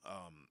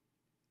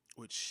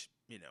 which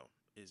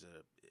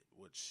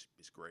which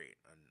is great,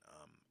 and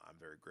I'm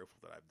very grateful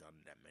that I've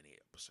done that many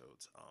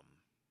episodes.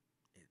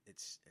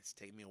 It's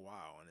taken me a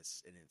while, and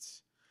it's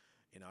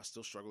I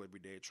still struggle every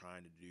day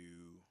trying to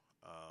do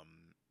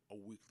a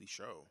weekly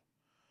show.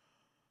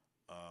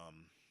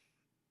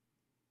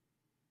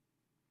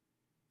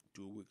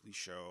 Do a weekly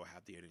show,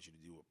 have the energy to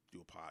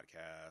do a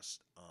podcast,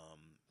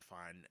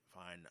 find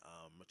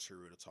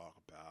material to talk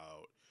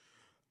about,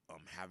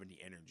 having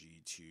the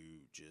energy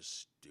to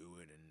just do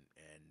it, and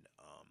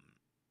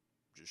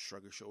just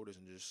shrug your shoulders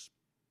and just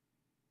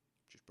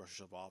brush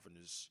yourself off and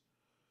just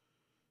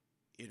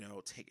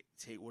take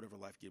whatever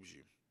life gives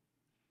you.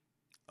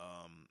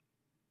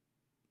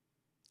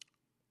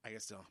 I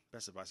guess the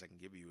best advice I can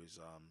give you is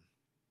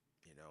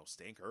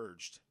stay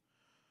encouraged.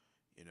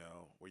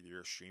 Whether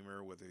you're a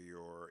streamer, whether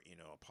you're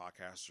a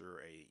podcaster,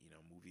 a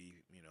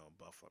movie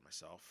buff like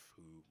myself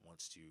who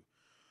wants to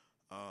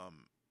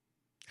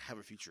have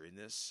a future in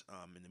this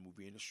in the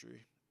movie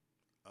industry,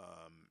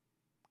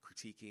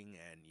 critiquing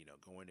and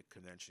going to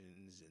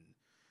conventions and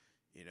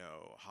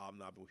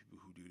hobnobbing with people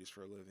who do this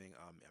for a living.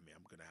 I'm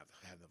gonna have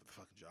to have another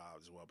fucking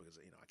job as well because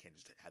I can't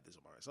just have this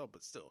all by myself.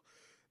 But still,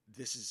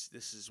 this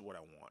is what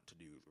I want to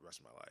do the rest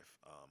of my life.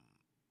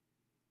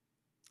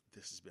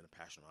 This has been a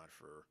passion of mine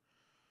for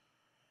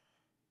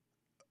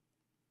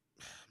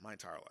my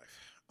entire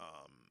life.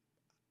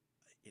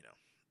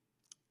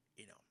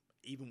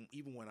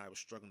 Even when I was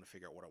struggling to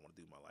figure out what I want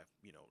to do in my life,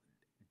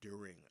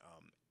 during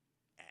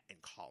in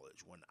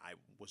college when I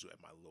was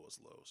at my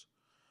lowest lows,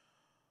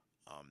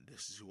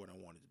 this is what I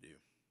wanted to do.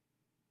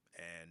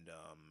 And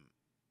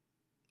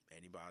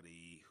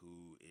anybody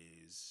who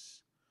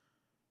is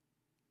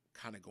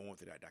kind of going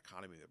through that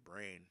dichotomy of their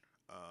brain,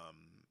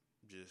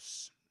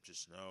 just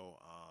know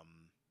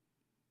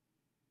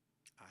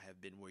I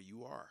have been where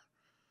you are.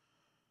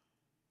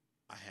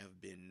 I have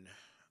been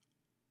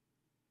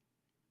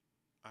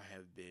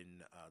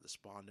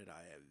despondent.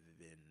 I have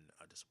been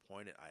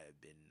disappointed.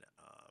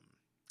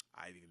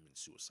 I've even been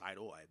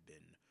suicidal.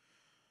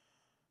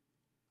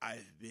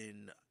 I've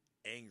been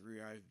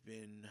angry.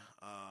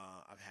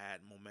 I've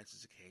had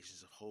momentous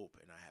occasions of hope,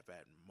 and I have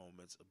had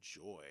moments of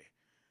joy.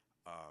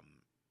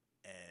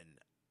 And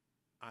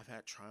I've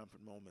had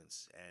triumphant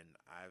moments, and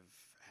I've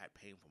had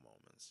painful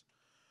moments.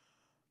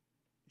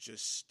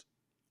 Just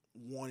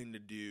wanting to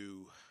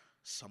do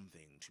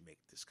something to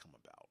make this come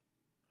about.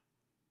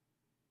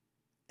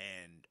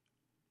 And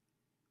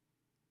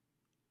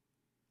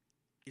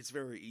it's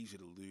very easy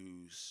to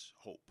lose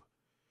hope.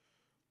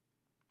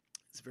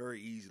 It's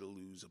very easy to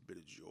lose a bit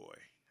of joy,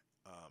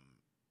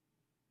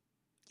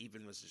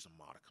 even if it's just a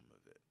modicum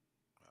of it.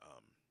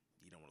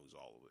 You don't want to lose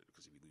all of it,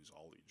 because if you lose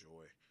all of your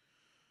joy,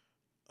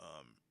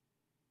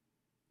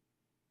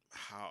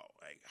 how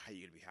are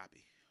you gonna be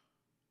happy?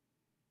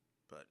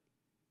 But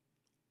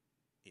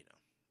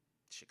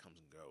shit comes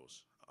and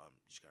goes. You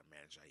just gotta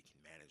manage how you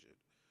can manage it.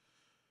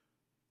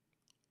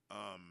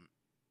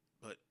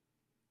 But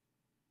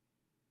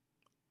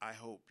I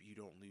hope you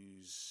don't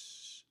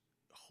lose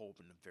hope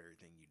in the very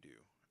thing you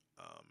do.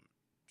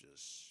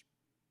 Just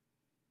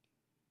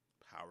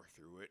power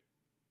through it.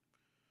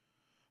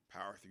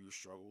 Power through your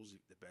struggles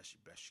the best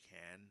you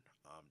can.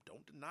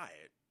 Don't deny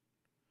it,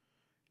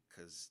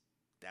 because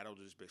that'll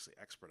just basically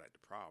expedite the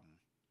problem.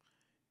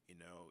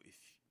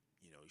 If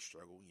you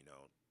struggle,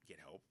 get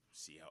help,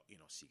 seek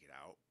it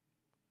out.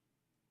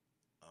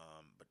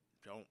 But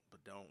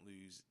don't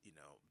lose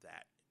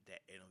that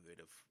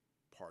innovative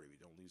part of you.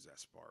 Don't lose that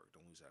spark.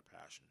 Don't lose that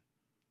passion.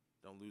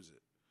 Don't lose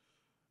it.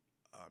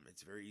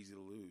 It's very easy to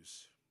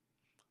lose.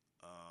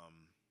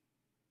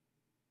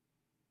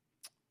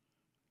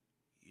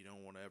 You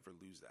don't want to ever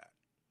lose that.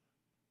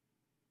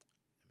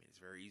 It's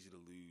very easy to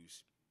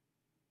lose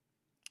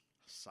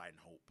sight and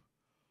hope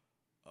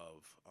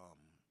of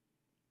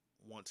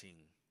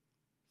wanting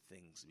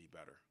things to be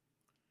better.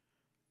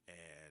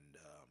 And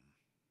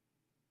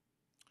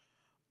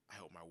I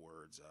hope my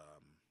words,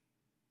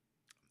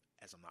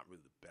 as I'm not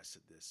really the best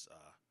at this,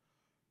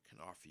 can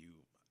offer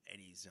you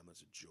any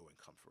semblance of joy and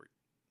comfort.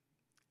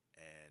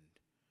 And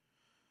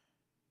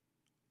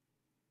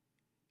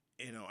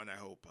and I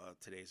hope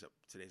today's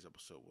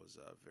episode was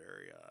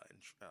very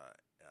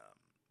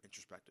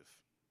introspective.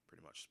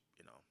 Pretty much,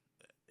 the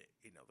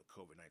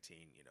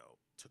COVID-19,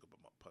 took up a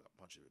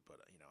bunch of it, but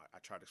I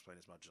try to explain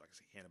as much as I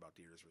can about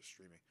theaters versus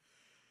streaming.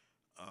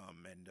 I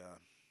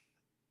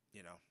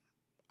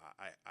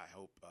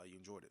hope you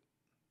enjoyed it.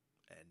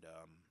 And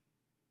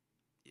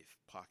if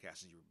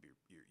podcasting is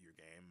your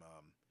game,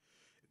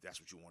 if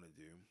that's what you want to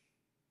do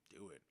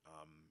it.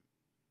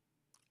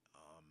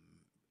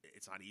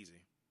 It's not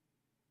easy.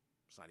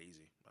 It's not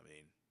easy. I'm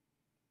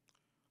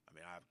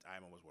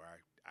almost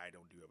where I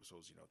don't do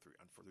episodes, for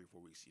 3 or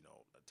 4 weeks,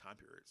 time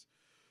periods.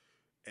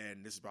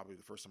 And this is probably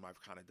the first time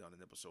I've kind of done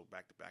an episode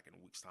back to back in a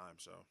week's time.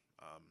 So,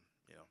 I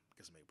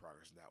guess I made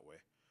progress in that way.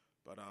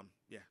 But,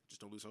 yeah, just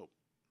don't lose hope.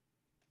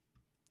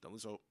 Don't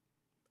lose hope.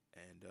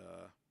 And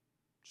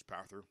just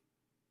power through.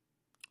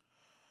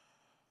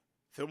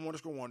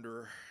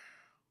 Film_Wonder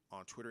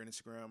on Twitter and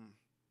Instagram.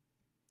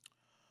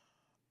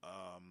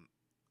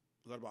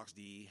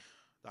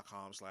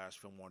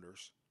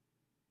 Letterboxd.com/filmwonders.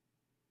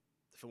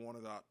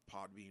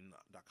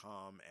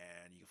 Filmwonder.podbean.com.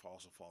 And you can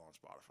also follow on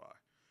Spotify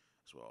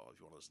as well if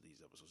you want to listen to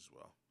these episodes as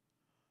well.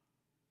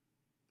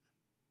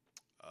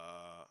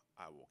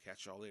 I will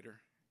catch y'all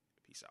later.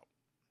 Peace out.